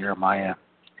 68, Jeremiah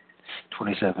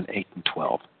 27, 8 and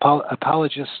 12.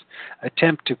 Apologists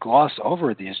attempt to gloss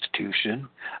over the institution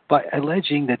by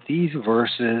alleging that these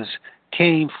verses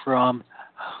came from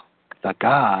the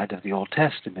God of the Old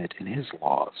Testament and his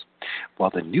laws, while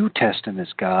the New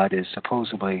Testament's God is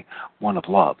supposedly one of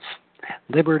love,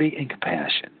 liberty, and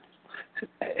compassion.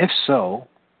 If so,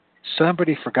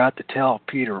 somebody forgot to tell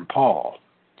Peter and Paul.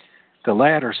 The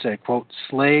latter said, quote,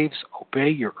 "Slaves,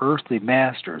 obey your earthly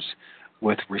masters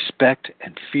with respect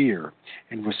and fear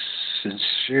and with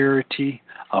sincerity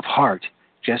of heart,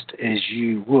 just as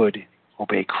you would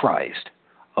obey Christ.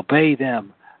 Obey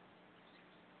them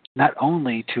not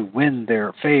only to win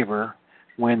their favor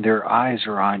when their eyes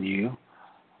are on you,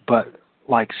 but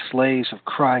like slaves of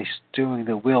Christ, doing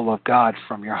the will of God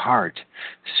from your heart.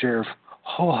 Serve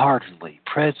wholeheartedly.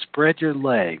 Spread your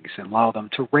legs and allow them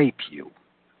to rape you."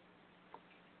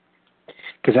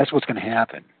 Because that's what's going to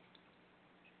happen.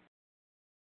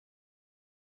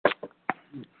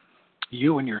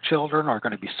 You and your children are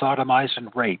going to be sodomized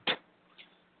and raped.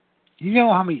 You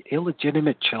know how many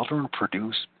illegitimate children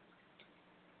produced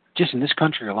just in this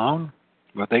country alone?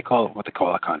 What they call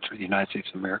a country, the United States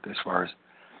of America, as far as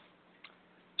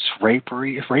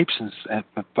rapes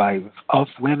of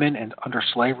women and under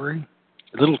slavery,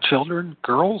 little children,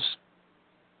 girls.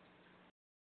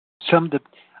 I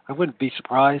wouldn't be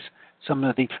surprised. Some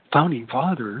of the founding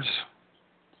fathers,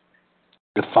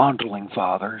 the fondling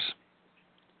fathers,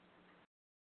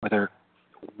 with their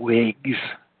wigs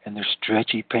and their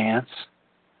stretchy pants,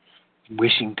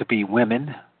 wishing to be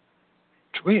women.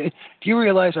 Do you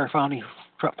realize our founding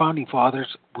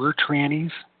fathers were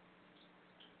trannies?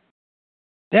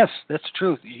 Yes, that's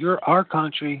true. Our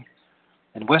country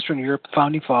and Western Europe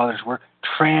founding fathers were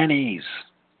trannies.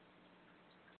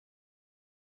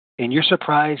 And you're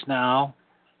surprised now,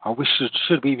 or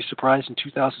should we be surprised in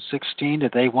 2016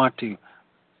 that they want to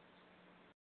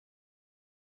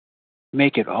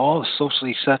make it all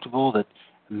socially acceptable that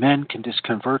men can just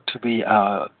convert to be,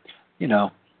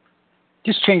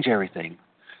 just change everything.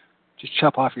 Just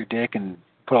chop off your dick and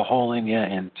put a hole in you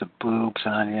and some boobs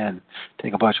on you and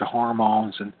take a bunch of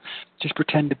hormones and just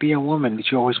pretend to be a woman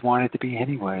that you always wanted to be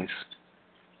anyways.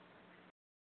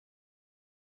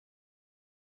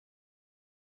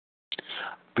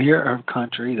 We are a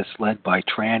country that's led by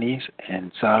trannies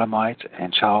and sodomites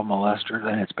and child molesters,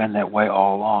 and it's been that way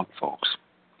all along, folks.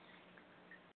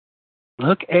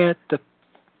 Look at the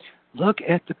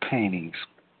paintings.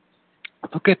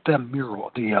 Look at the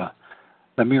murals.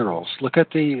 Look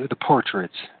at the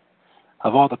portraits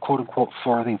of all the quote-unquote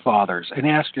founding fathers, and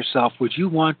ask yourself, would you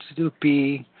want to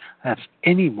have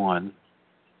anyone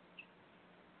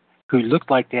who looked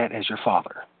like that as your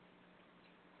father?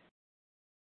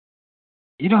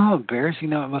 You know how embarrassing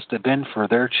that must have been for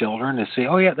their children to say,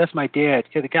 "Oh yeah, that's my dad.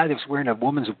 Yeah, the guy that was wearing a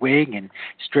woman's wig and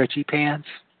stretchy pants,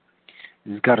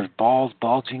 and he's got his balls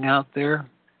bulging out there.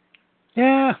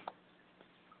 Yeah,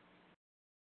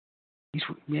 he's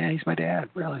my dad,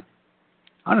 really.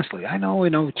 Honestly, I know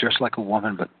he's dressed like a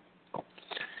woman, but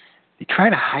they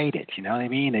try to hide it. You know what I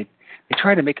mean? They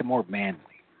try to make it more manly.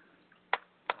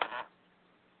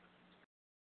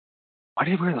 Why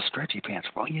do you wear those stretchy pants?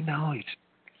 Well, he's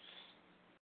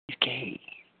gay.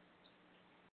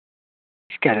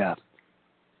 He's got a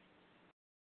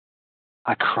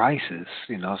crisis,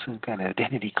 some kind of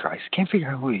identity crisis. Can't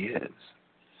figure out who he is.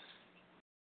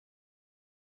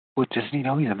 Well, doesn't he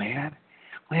know he's a man?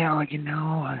 Well, he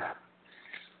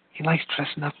likes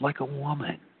dressing up like a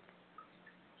woman.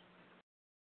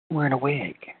 Wearing a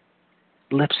wig,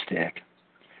 lipstick,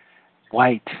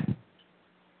 white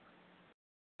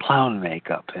clown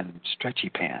makeup, and stretchy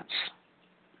pants.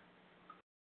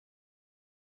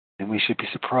 And we should be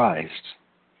surprised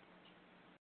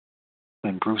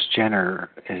when Bruce Jenner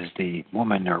is the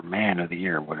woman or man of the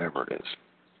year, whatever it is.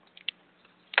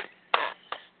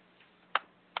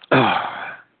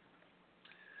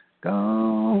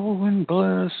 Go and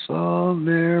bless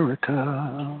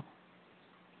America.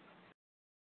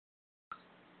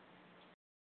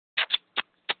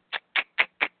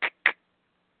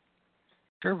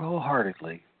 Serve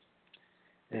wholeheartedly,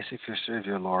 as if you serve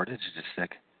your Lord. It's just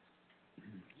sick.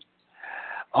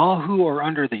 All who are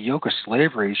under the yoke of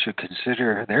slavery should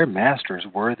consider their masters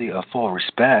worthy of full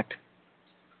respect,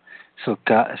 so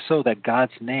that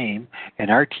God's name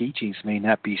and our teachings may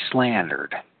not be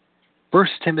slandered. 1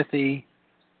 Timothy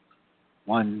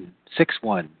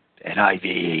 1:6-1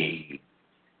 NIV.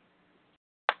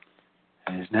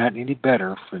 And it's not any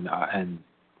better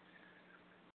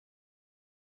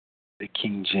the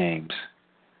King James.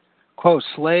 Quote,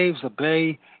 slaves,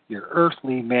 obey your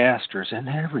earthly masters in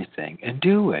everything, and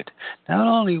do it, not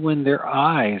only when their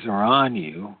eyes are on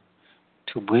you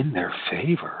to win their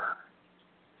favor,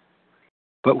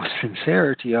 but with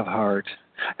sincerity of heart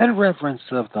and reverence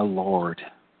of the Lord.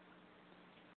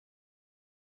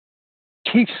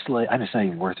 Teach slaves. I just not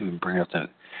even worth even bringing up the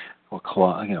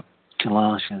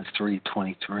Colossians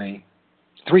 3:23,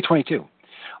 3:22.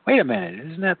 Wait a minute,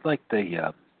 isn't that like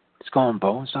the Skull and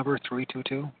Bones number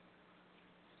 322?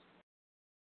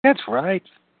 That's right.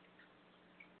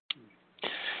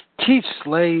 Teach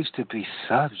slaves to be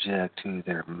subject to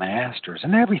their masters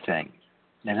and everything,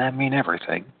 and I mean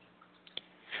everything,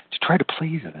 to try to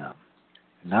please them,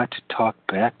 not to talk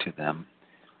back to them,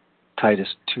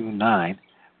 Titus 2:9,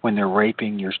 when they're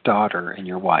raping your daughter and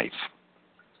your wife,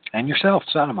 and yourself,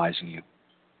 sodomizing you,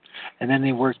 and then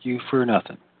they work you for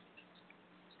nothing.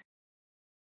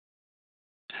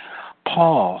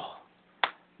 Paul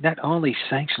not only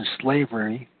sanctions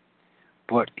slavery,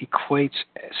 but equates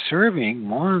serving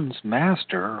one's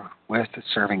master with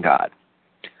serving God.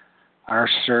 Our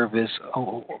service,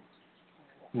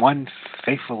 one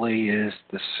faithfully, is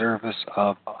the service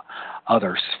of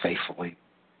others faithfully.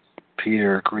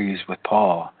 Peter agrees with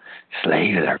Paul.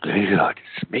 Slaves are good.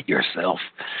 Submit yourself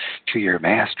to your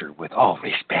master with all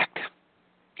respect.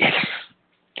 Yes,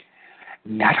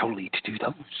 not only to do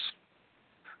those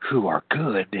who are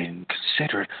good and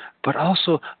considerate, but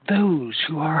also those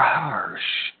who are harsh.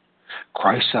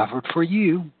 Christ suffered for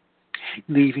you,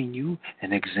 leaving you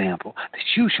an example that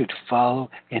you should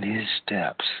follow in his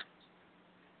steps.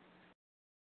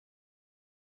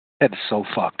 That is so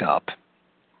fucked up.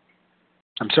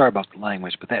 I'm sorry about the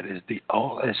language, but that is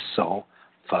so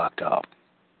fucked up.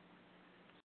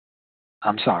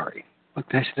 I'm sorry.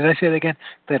 Did I say that again?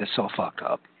 That is so fucked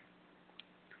up.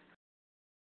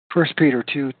 1 Peter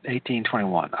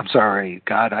 2:18-21. I'm sorry,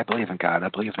 God. I believe in God. I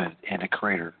believe in a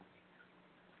Creator.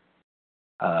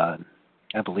 I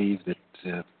believe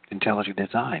that intelligent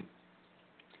design,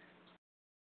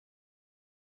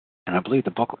 and I believe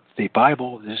the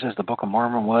Bible, just as the Book of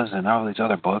Mormon was, and all these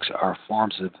other books, are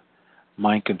forms of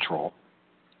mind control,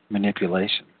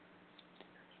 manipulation.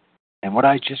 And what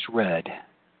I just read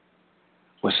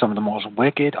was some of the most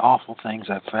wicked, awful things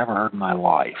I've ever heard in my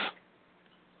life.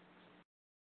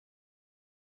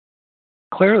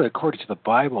 Clearly, according to the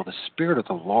Bible, the Spirit of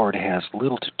the Lord has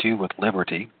little to do with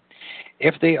liberty.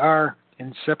 If they are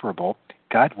inseparable,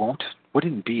 God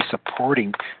wouldn't be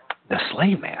supporting the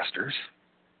slave masters.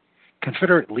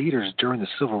 Confederate leaders during the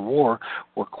Civil War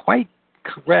were quite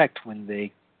correct when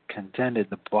they contended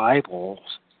the Bible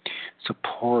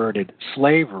supported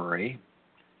slavery.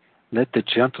 Let the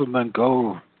gentleman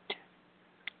go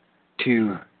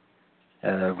to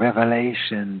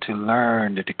Revelation to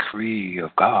learn the decree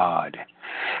of God.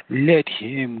 Let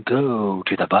him go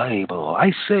to the Bible.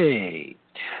 I say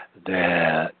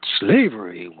that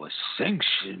slavery was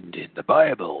sanctioned in the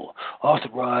Bible,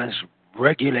 authorized,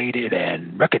 regulated,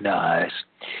 and recognized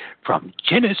from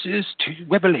Genesis to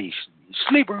Revelation.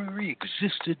 Slavery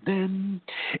existed then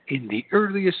in the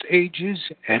earliest ages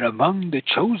and among the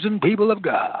chosen people of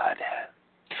God.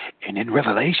 And in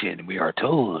Revelation we are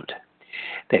told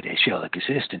that it shall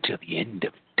exist until the end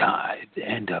of time. The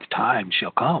end of time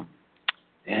shall come.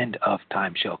 End of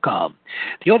time shall come.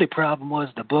 The only problem was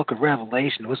the book of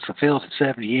Revelation was fulfilled in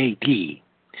 70 A.D.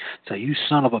 So you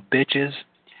son of a bitches,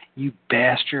 you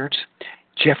bastards,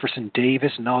 Jefferson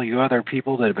Davis and all you other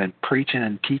people that have been preaching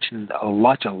and teaching a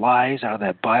lot of lies out of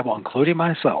that Bible, including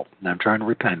myself, and I'm trying to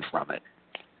repent from it,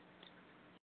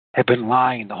 have been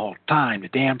lying the whole time. The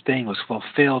damn thing was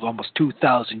fulfilled almost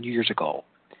 2,000 years ago.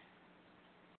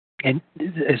 And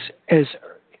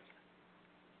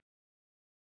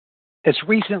as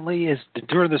recently as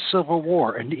during the Civil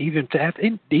War, and even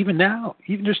now,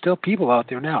 even there's still people out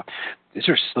there now that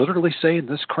are literally saying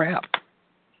this crap.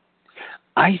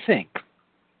 I think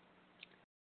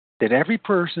that every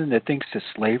person that thinks that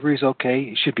slavery is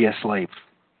okay should be a slave,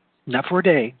 not for a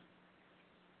day,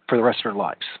 for the rest of their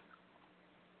lives.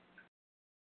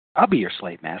 I'll be your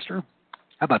slave master.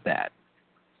 How about that?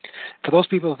 For those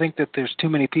people who think that there's too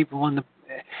many people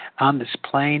on this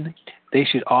plane, they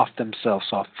should off themselves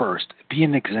off first. Be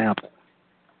an example.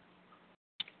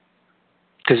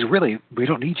 Because really, we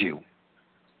don't need you.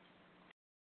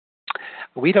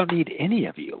 We don't need any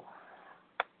of you.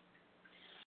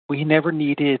 We never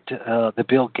needed the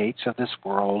Bill Gates of this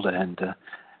world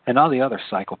and all the other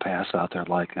psychopaths out there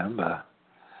like them.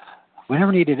 We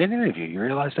never needed any of you. You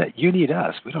realize that? You need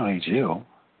us. We don't need you.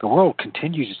 The world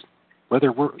continues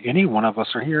whether any one of us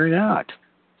are here or not.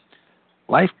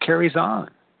 Life carries on.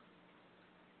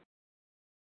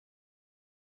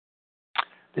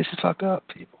 This is fucked up,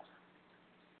 people.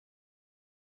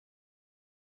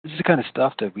 This is the kind of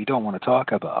stuff that we don't want to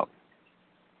talk about.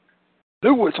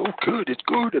 Oh, it's so good. It's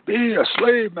good to be a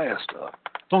slave master.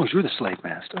 As long as you're the slave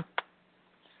master.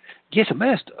 Yes, a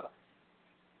master.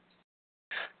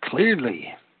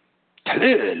 Clearly,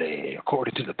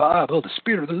 according to the Bible, the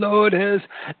Spirit of the Lord has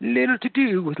little to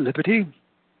do with liberty.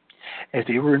 If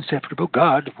they were inseparable,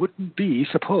 God wouldn't be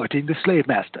supporting the slave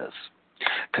masters.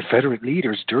 Confederate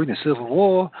leaders during the Civil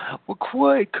War were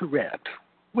quite correct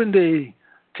when they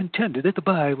contended that the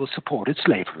Bible supported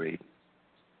slavery.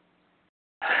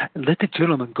 Let the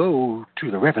gentleman go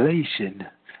to the Revelation.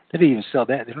 They don't even spell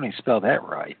that. They don't even spell that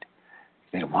right.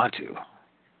 They don't want to.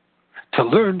 To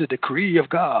learn the decree of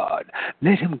God,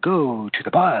 let him go to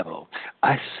the Bible.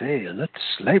 I say, let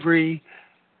slavery.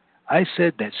 I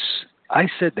said that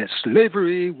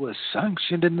slavery was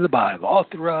sanctioned in the Bible,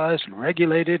 authorized and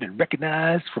regulated and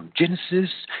recognized from Genesis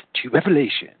to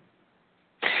Revelation.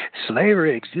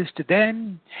 Slavery existed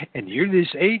then, in the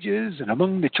earliest ages, and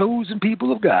among the chosen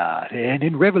people of God. And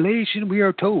in Revelation we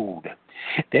are told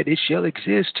that it shall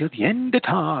exist till the end of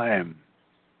time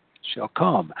shall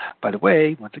come. By the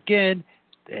way, once again,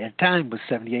 the end time was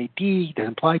 70 AD.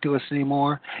 Doesn't apply to us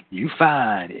anymore. You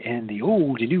find in the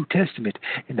Old and New Testament,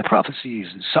 in the prophecies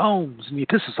and Psalms and the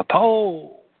epistles of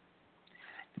Paul,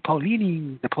 the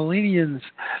Paulinians,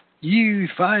 you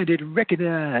find it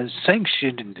recognized,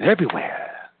 sanctioned, and everywhere.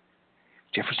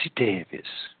 Jefferson Davis,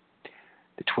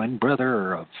 the twin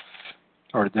brother of,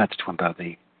 or not the twin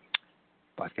brother,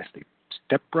 I guess the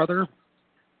stepbrother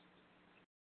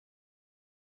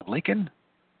of Lincoln,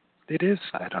 it is?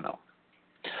 I don't know.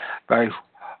 By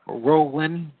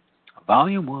Rowland,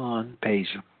 Volume 1, page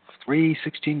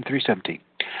 316, 317.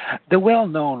 The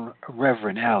well-known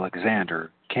Reverend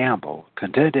Alexander Campbell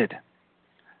contended,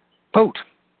 quote,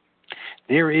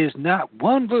 there is not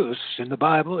one verse in the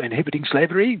Bible inhibiting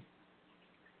slavery,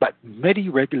 but many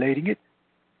regulating it.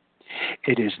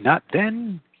 It is not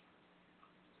then,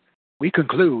 we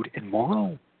conclude,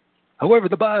 immoral. However,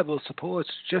 the Bible supports,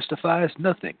 justifies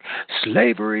nothing.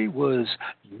 Slavery was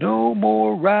no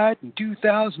more right in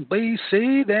 2000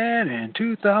 BC than in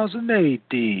 2000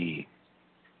 AD.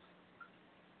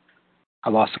 I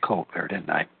lost the quote there, didn't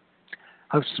I?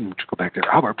 Let's go back there.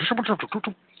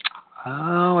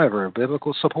 However,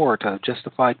 biblical support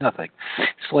justified nothing.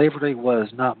 Slavery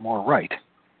was not more right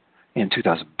in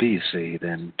 2000 BC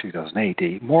than 2000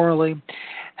 AD. Morally,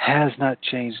 has not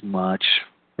changed much,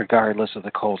 regardless of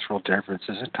the cultural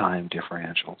differences and time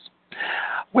differentials.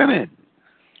 Women,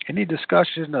 any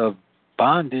discussion of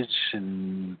bondage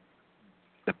in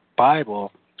the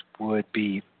Bible would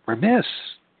be remiss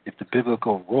if the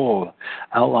biblical role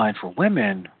outlined for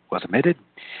women was omitted.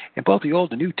 In both the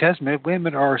Old and New Testament,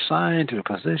 women are assigned to a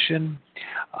position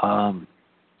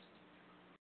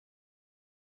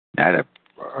that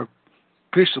are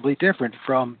appreciably different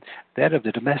from that of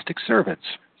the domestic servants.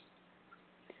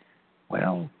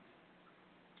 Well,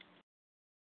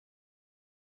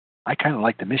 I kind of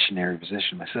like the missionary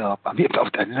position myself. I mean,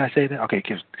 didn't I say that? Okay,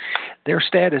 because their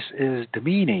status is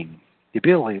demeaning,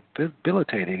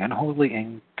 debilitating, and wholly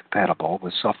incompatible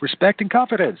with self-respect and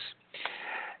confidence,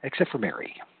 except for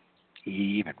Mary,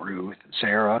 Eve, and Ruth, and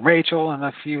Sarah, and Rachel, and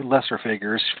a few lesser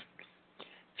figures.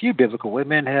 Few biblical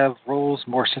women have roles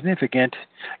more significant.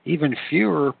 Even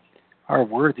fewer are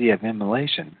worthy of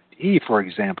emulation. Eve, for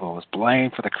example, was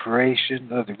blamed for the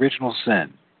creation of the original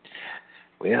sin.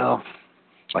 Well,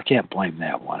 I can't blame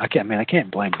that one. I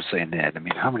can't blame him saying that. I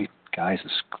mean, how many guys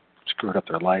have screwed up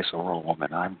their lives over a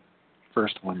woman? I'm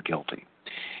first one guilty.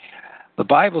 The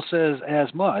Bible says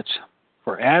as much,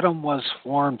 for Adam was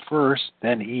formed first,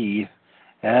 then Eve.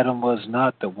 Adam was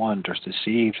not the one just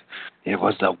deceived. It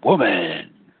was the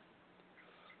woman.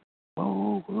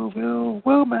 Oh,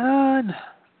 woman,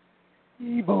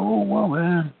 evil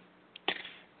woman,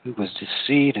 who was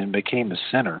deceived and became a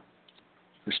sinner.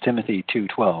 1 Timothy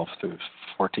 2:12 through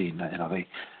 14 NIV.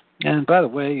 And by the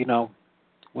way,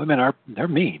 women they're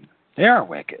mean. They are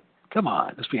wicked. Come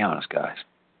on, let's be honest, guys.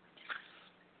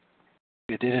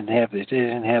 They didn't have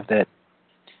that.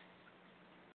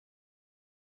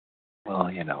 Well,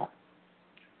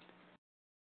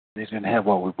 they didn't have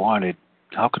what we wanted.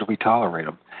 How could we tolerate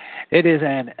them? Is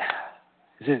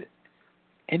it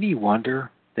any wonder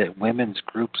that women's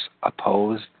groups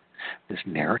oppose this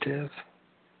narrative?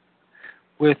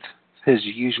 With his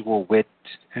usual wit,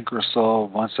 Ingersoll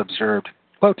once observed,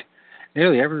 quote,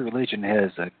 nearly every religion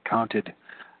has accounted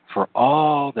for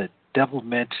all the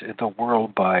devilment in the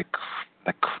world by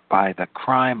the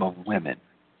crime of women.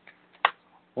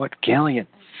 What gallant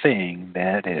thing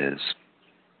that is.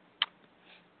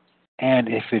 And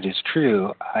if it is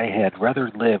true, I had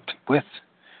rather lived with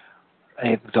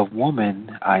the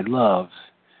woman I love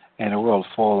in a world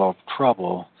full of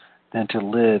trouble than to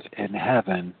live in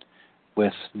heaven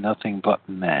with nothing but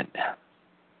men.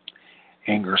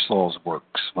 Ingersoll's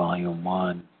Works, Volume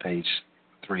 1, page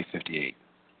 358.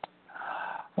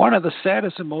 One of the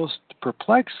saddest and most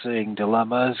perplexing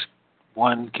dilemmas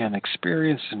one can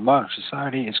experience in modern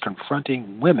society is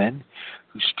confronting women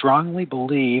who strongly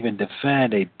believe and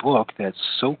defend a book that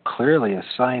so clearly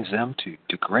assigns them to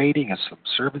degrading and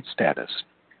subservient status.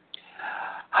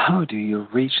 How do you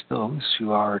reach those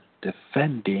who are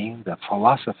defending the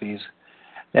philosophies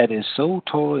that is so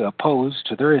totally opposed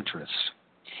to their interests?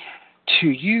 To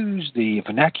use the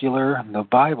vernacular, the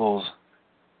Bible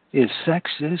is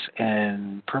sexist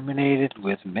and permeated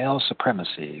with male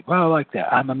supremacy. Well, I like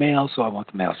that. I'm a male, so I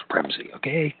want the male supremacy.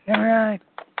 Okay? All right.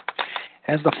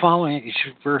 As the following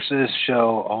verses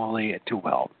show only too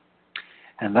well.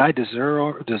 And thy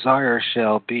desire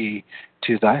shall be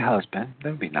to thy husband.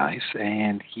 That would be nice.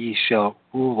 And he shall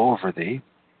rule over thee.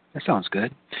 That sounds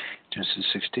good. Genesis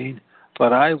 16.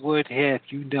 But I would have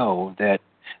you know that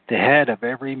the head of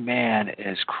every man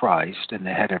is Christ, and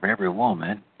the head of every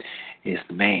woman is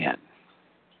the man.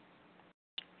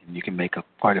 And you can make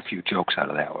quite a few jokes out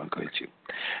of that one, couldn't you?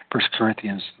 1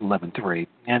 Corinthians 11:3.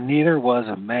 And neither was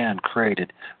a man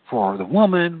created for the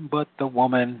woman, but the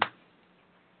woman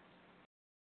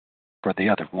for the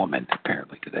other woman,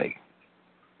 apparently today.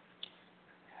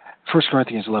 1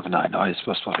 Corinthians 11:9. No, it's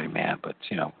supposed to be a man, but,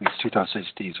 it's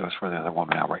 2016, so it's for the other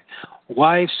woman outright.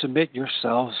 Wives, submit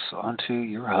yourselves unto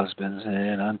your husbands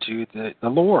and unto the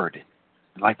Lord,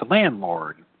 like the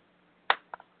landlord.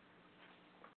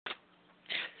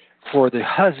 For the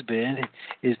husband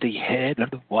is the head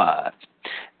of the wife.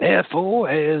 Therefore,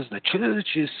 as the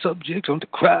church is subject unto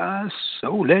Christ,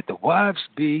 so let the wives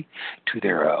be to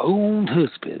their own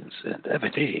husbands and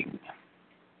everything.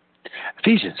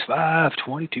 Ephesians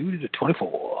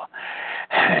 5:22-24.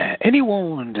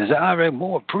 Anyone desiring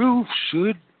more proof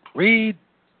should read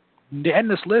the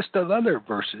endless list of other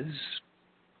verses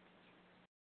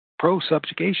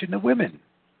pro-subjugation of women.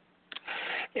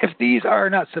 If these are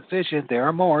not sufficient, there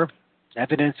are more.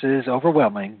 Evidence is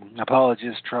overwhelming.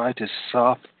 Apologists try to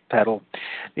soft pedal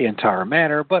the entire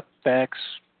matter, but facts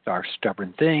are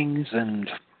stubborn things, and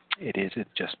it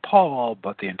isn't just Paul,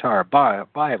 but the entire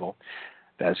Bible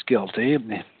that's guilty.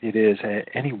 It is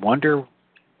any wonder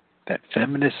that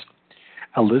feminist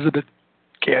Elizabeth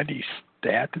Cady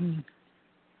Stanton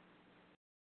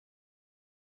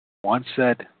once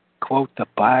said, quote, the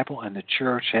Bible and the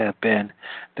church have been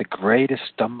the greatest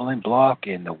stumbling block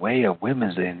in the way of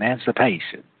women's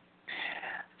emancipation.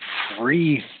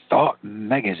 Free Thought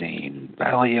Magazine,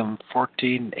 Volume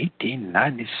 14,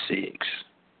 1896.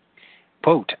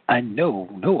 Quote, I know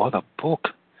no other book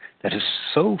that is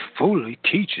so fully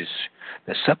teaches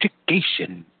the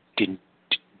subjugation,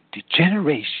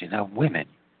 degeneration of women.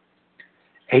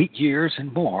 8 years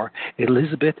and more,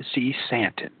 Elizabeth C.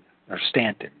 Stanton,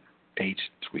 page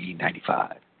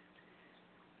 395.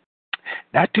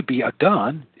 Not to be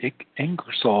outdone,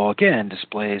 Ingersoll again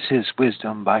displays his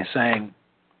wisdom by saying,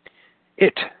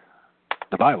 it,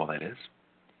 the Bible that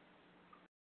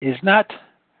is not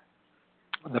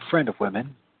the friend of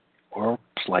women or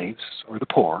slaves or the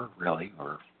poor, really,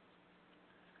 or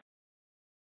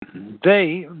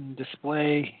they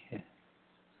display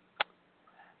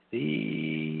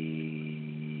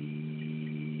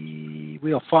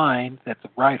we'll find that the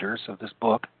writers of this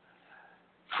book,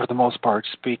 for the most part,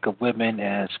 speak of women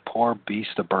as poor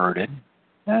beasts of burden,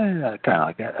 kind of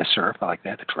like that, a serf, I like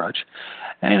that, a drudge,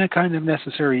 and a kind of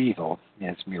necessary evil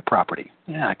as mere property.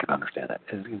 Yeah, I can understand that.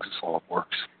 Ingersoll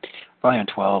Works, Volume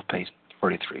 12, page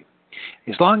 43.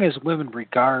 As long as women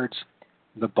regards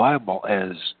the Bible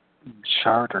as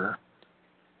charter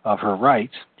of her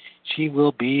rights, she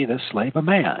will be the slave of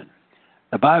man.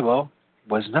 The Bible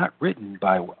was not written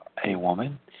by a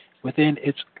woman. Within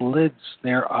its lids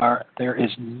there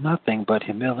is nothing but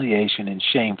humiliation and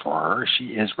shame for her.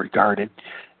 She is regarded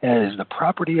as the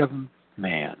property of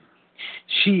man.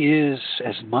 She is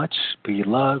as much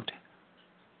below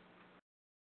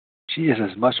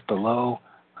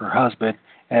her husband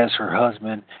as her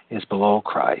husband is below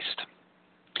Christ.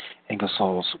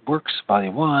 Ingersoll's Works,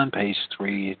 Volume 1, page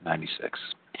 396.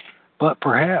 But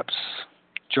perhaps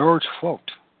George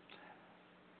Focht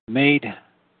made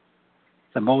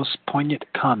the most poignant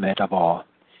comment of all.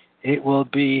 It will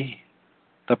be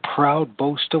the proud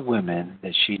boast of women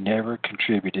that she never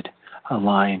contributed a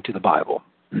line to the Bible.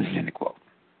 End quote.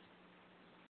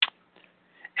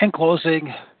 In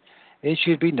closing, It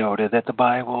should be noted that the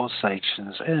Bible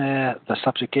sanctions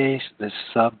the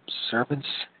subservience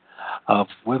of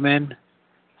women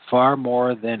far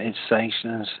more than it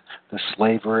sanctions the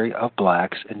slavery of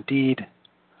blacks. Indeed,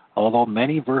 although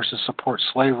many verses support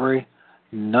slavery,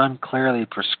 none clearly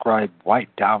prescribe white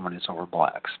dominance over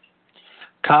blacks.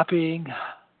 Copying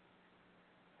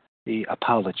the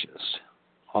apologist.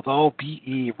 Although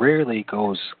B.E. rarely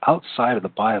goes outside of the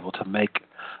Bible to make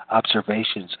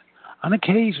observations, on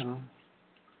occasion,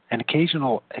 an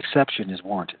occasional exception is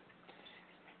warranted.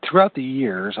 Throughout the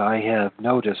years, I have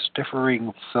noticed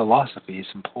differing philosophies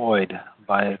employed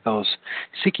by those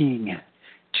seeking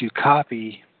to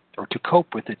copy or to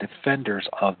cope with the defenders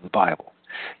of the Bible.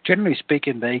 Generally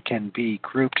speaking, they can be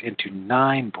grouped into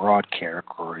 9 broad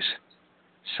categories.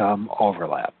 Some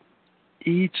overlap.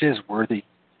 Each is worthy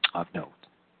of note.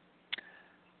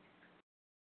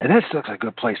 And that looks like a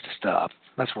good place to stop.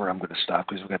 That's where I'm going to stop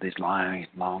because we've got these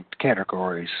long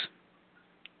categories.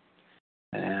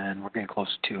 And we're getting close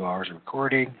to 2 hours of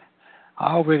recording.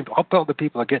 I'll bet the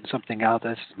people are getting something out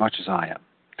of this as much as I am.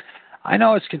 I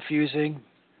know it's confusing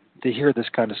to hear this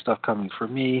kind of stuff coming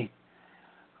from me,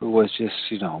 who was just,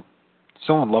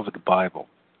 so in love with the Bible.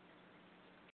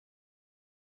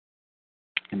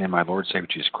 And then my Lord and Savior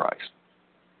Jesus Christ.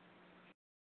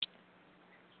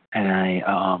 And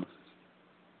I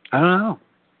don't know.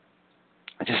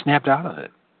 I just snapped out of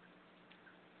it.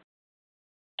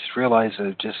 Just realized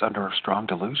I'm just under a strong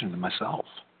delusion to myself.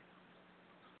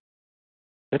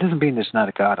 That doesn't mean there's not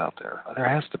a God out there. There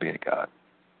has to be a God.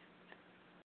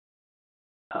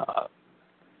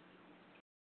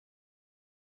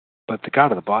 But the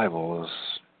God of the Bible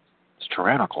is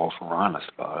tyrannical, if we're honest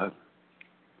about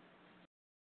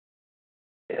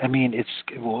it. I mean, it's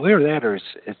either that or it's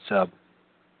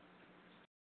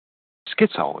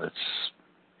schizo.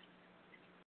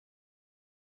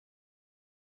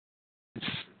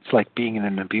 It's like being in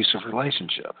an abusive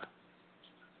relationship.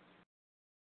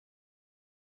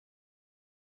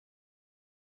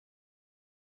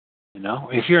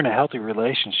 If you're in a healthy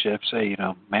relationship, say,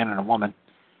 man and a woman,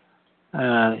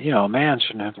 a man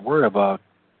shouldn't have to worry about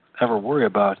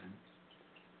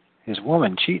his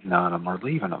woman cheating on him or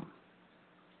leaving him.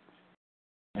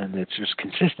 And it's just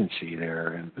consistency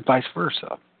there, and vice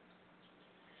versa.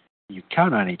 You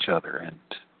count on each other, and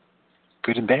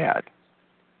good and bad.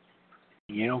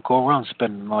 You don't go around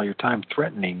spending all your time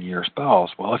threatening your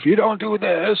spouse. Well, if you don't do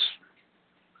this,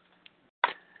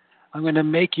 I'm going to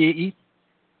make you eat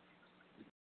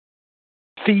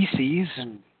feces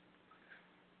and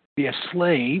be a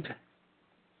slave.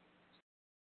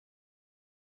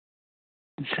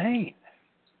 Insane.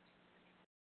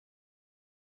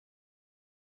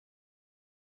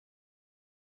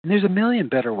 And there's a million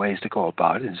better ways to go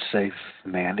about it and save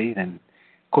humanity than,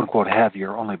 quote unquote, have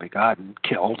your only begotten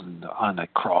killed and on a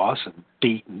cross and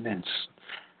beaten. And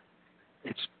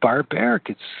it's barbaric.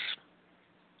 It's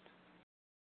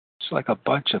like a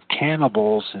bunch of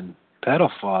cannibals and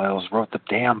pedophiles wrote the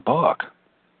damn book.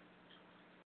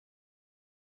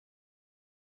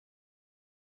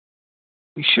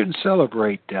 We shouldn't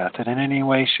celebrate death in any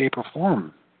way, shape, or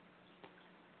form.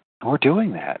 We're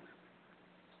doing that.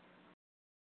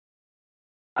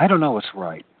 I don't know what's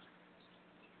right,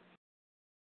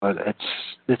 but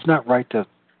it's not right to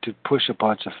push a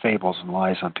bunch of fables and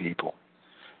lies on people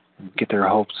and get their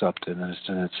hopes up and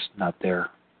it's not there.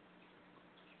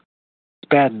 It's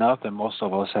bad enough that most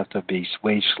of us have to be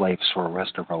wage slaves for the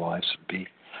rest of our lives and be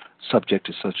subject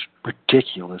to such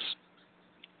ridiculous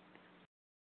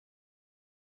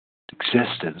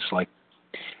existence, like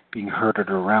being herded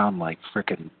around like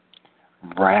frickin'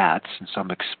 rats in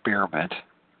some experiment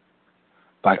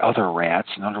by other rats.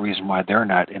 And the only reason why they're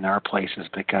not in our place is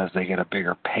because they get a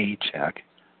bigger paycheck.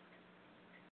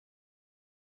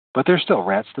 But they're still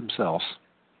rats themselves.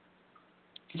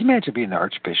 Can you imagine being the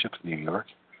Archbishop of New York?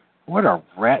 What a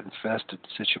rat-infested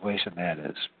situation that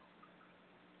is.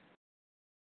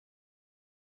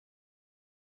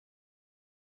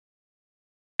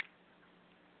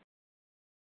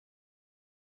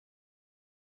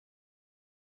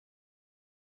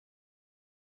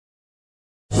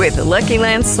 With the Lucky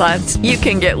Land Slots, you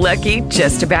can get lucky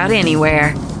just about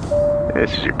anywhere.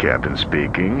 This is your captain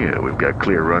speaking. We've got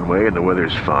clear runway and the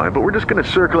weather's fine, but we're just going to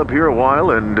circle up here a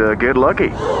while and get lucky.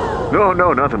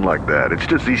 No, nothing like that. It's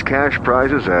just these cash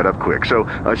prizes add up quick. So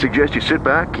I suggest you sit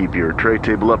back, keep your tray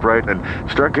table upright, and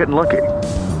start getting lucky.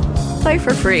 Play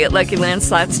for free at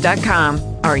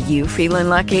LuckyLandSlots.com. Are you feeling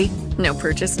lucky? No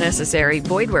purchase necessary.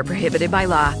 Void where prohibited by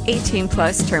law.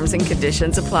 18+ terms and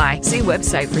conditions apply. See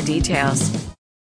website for details.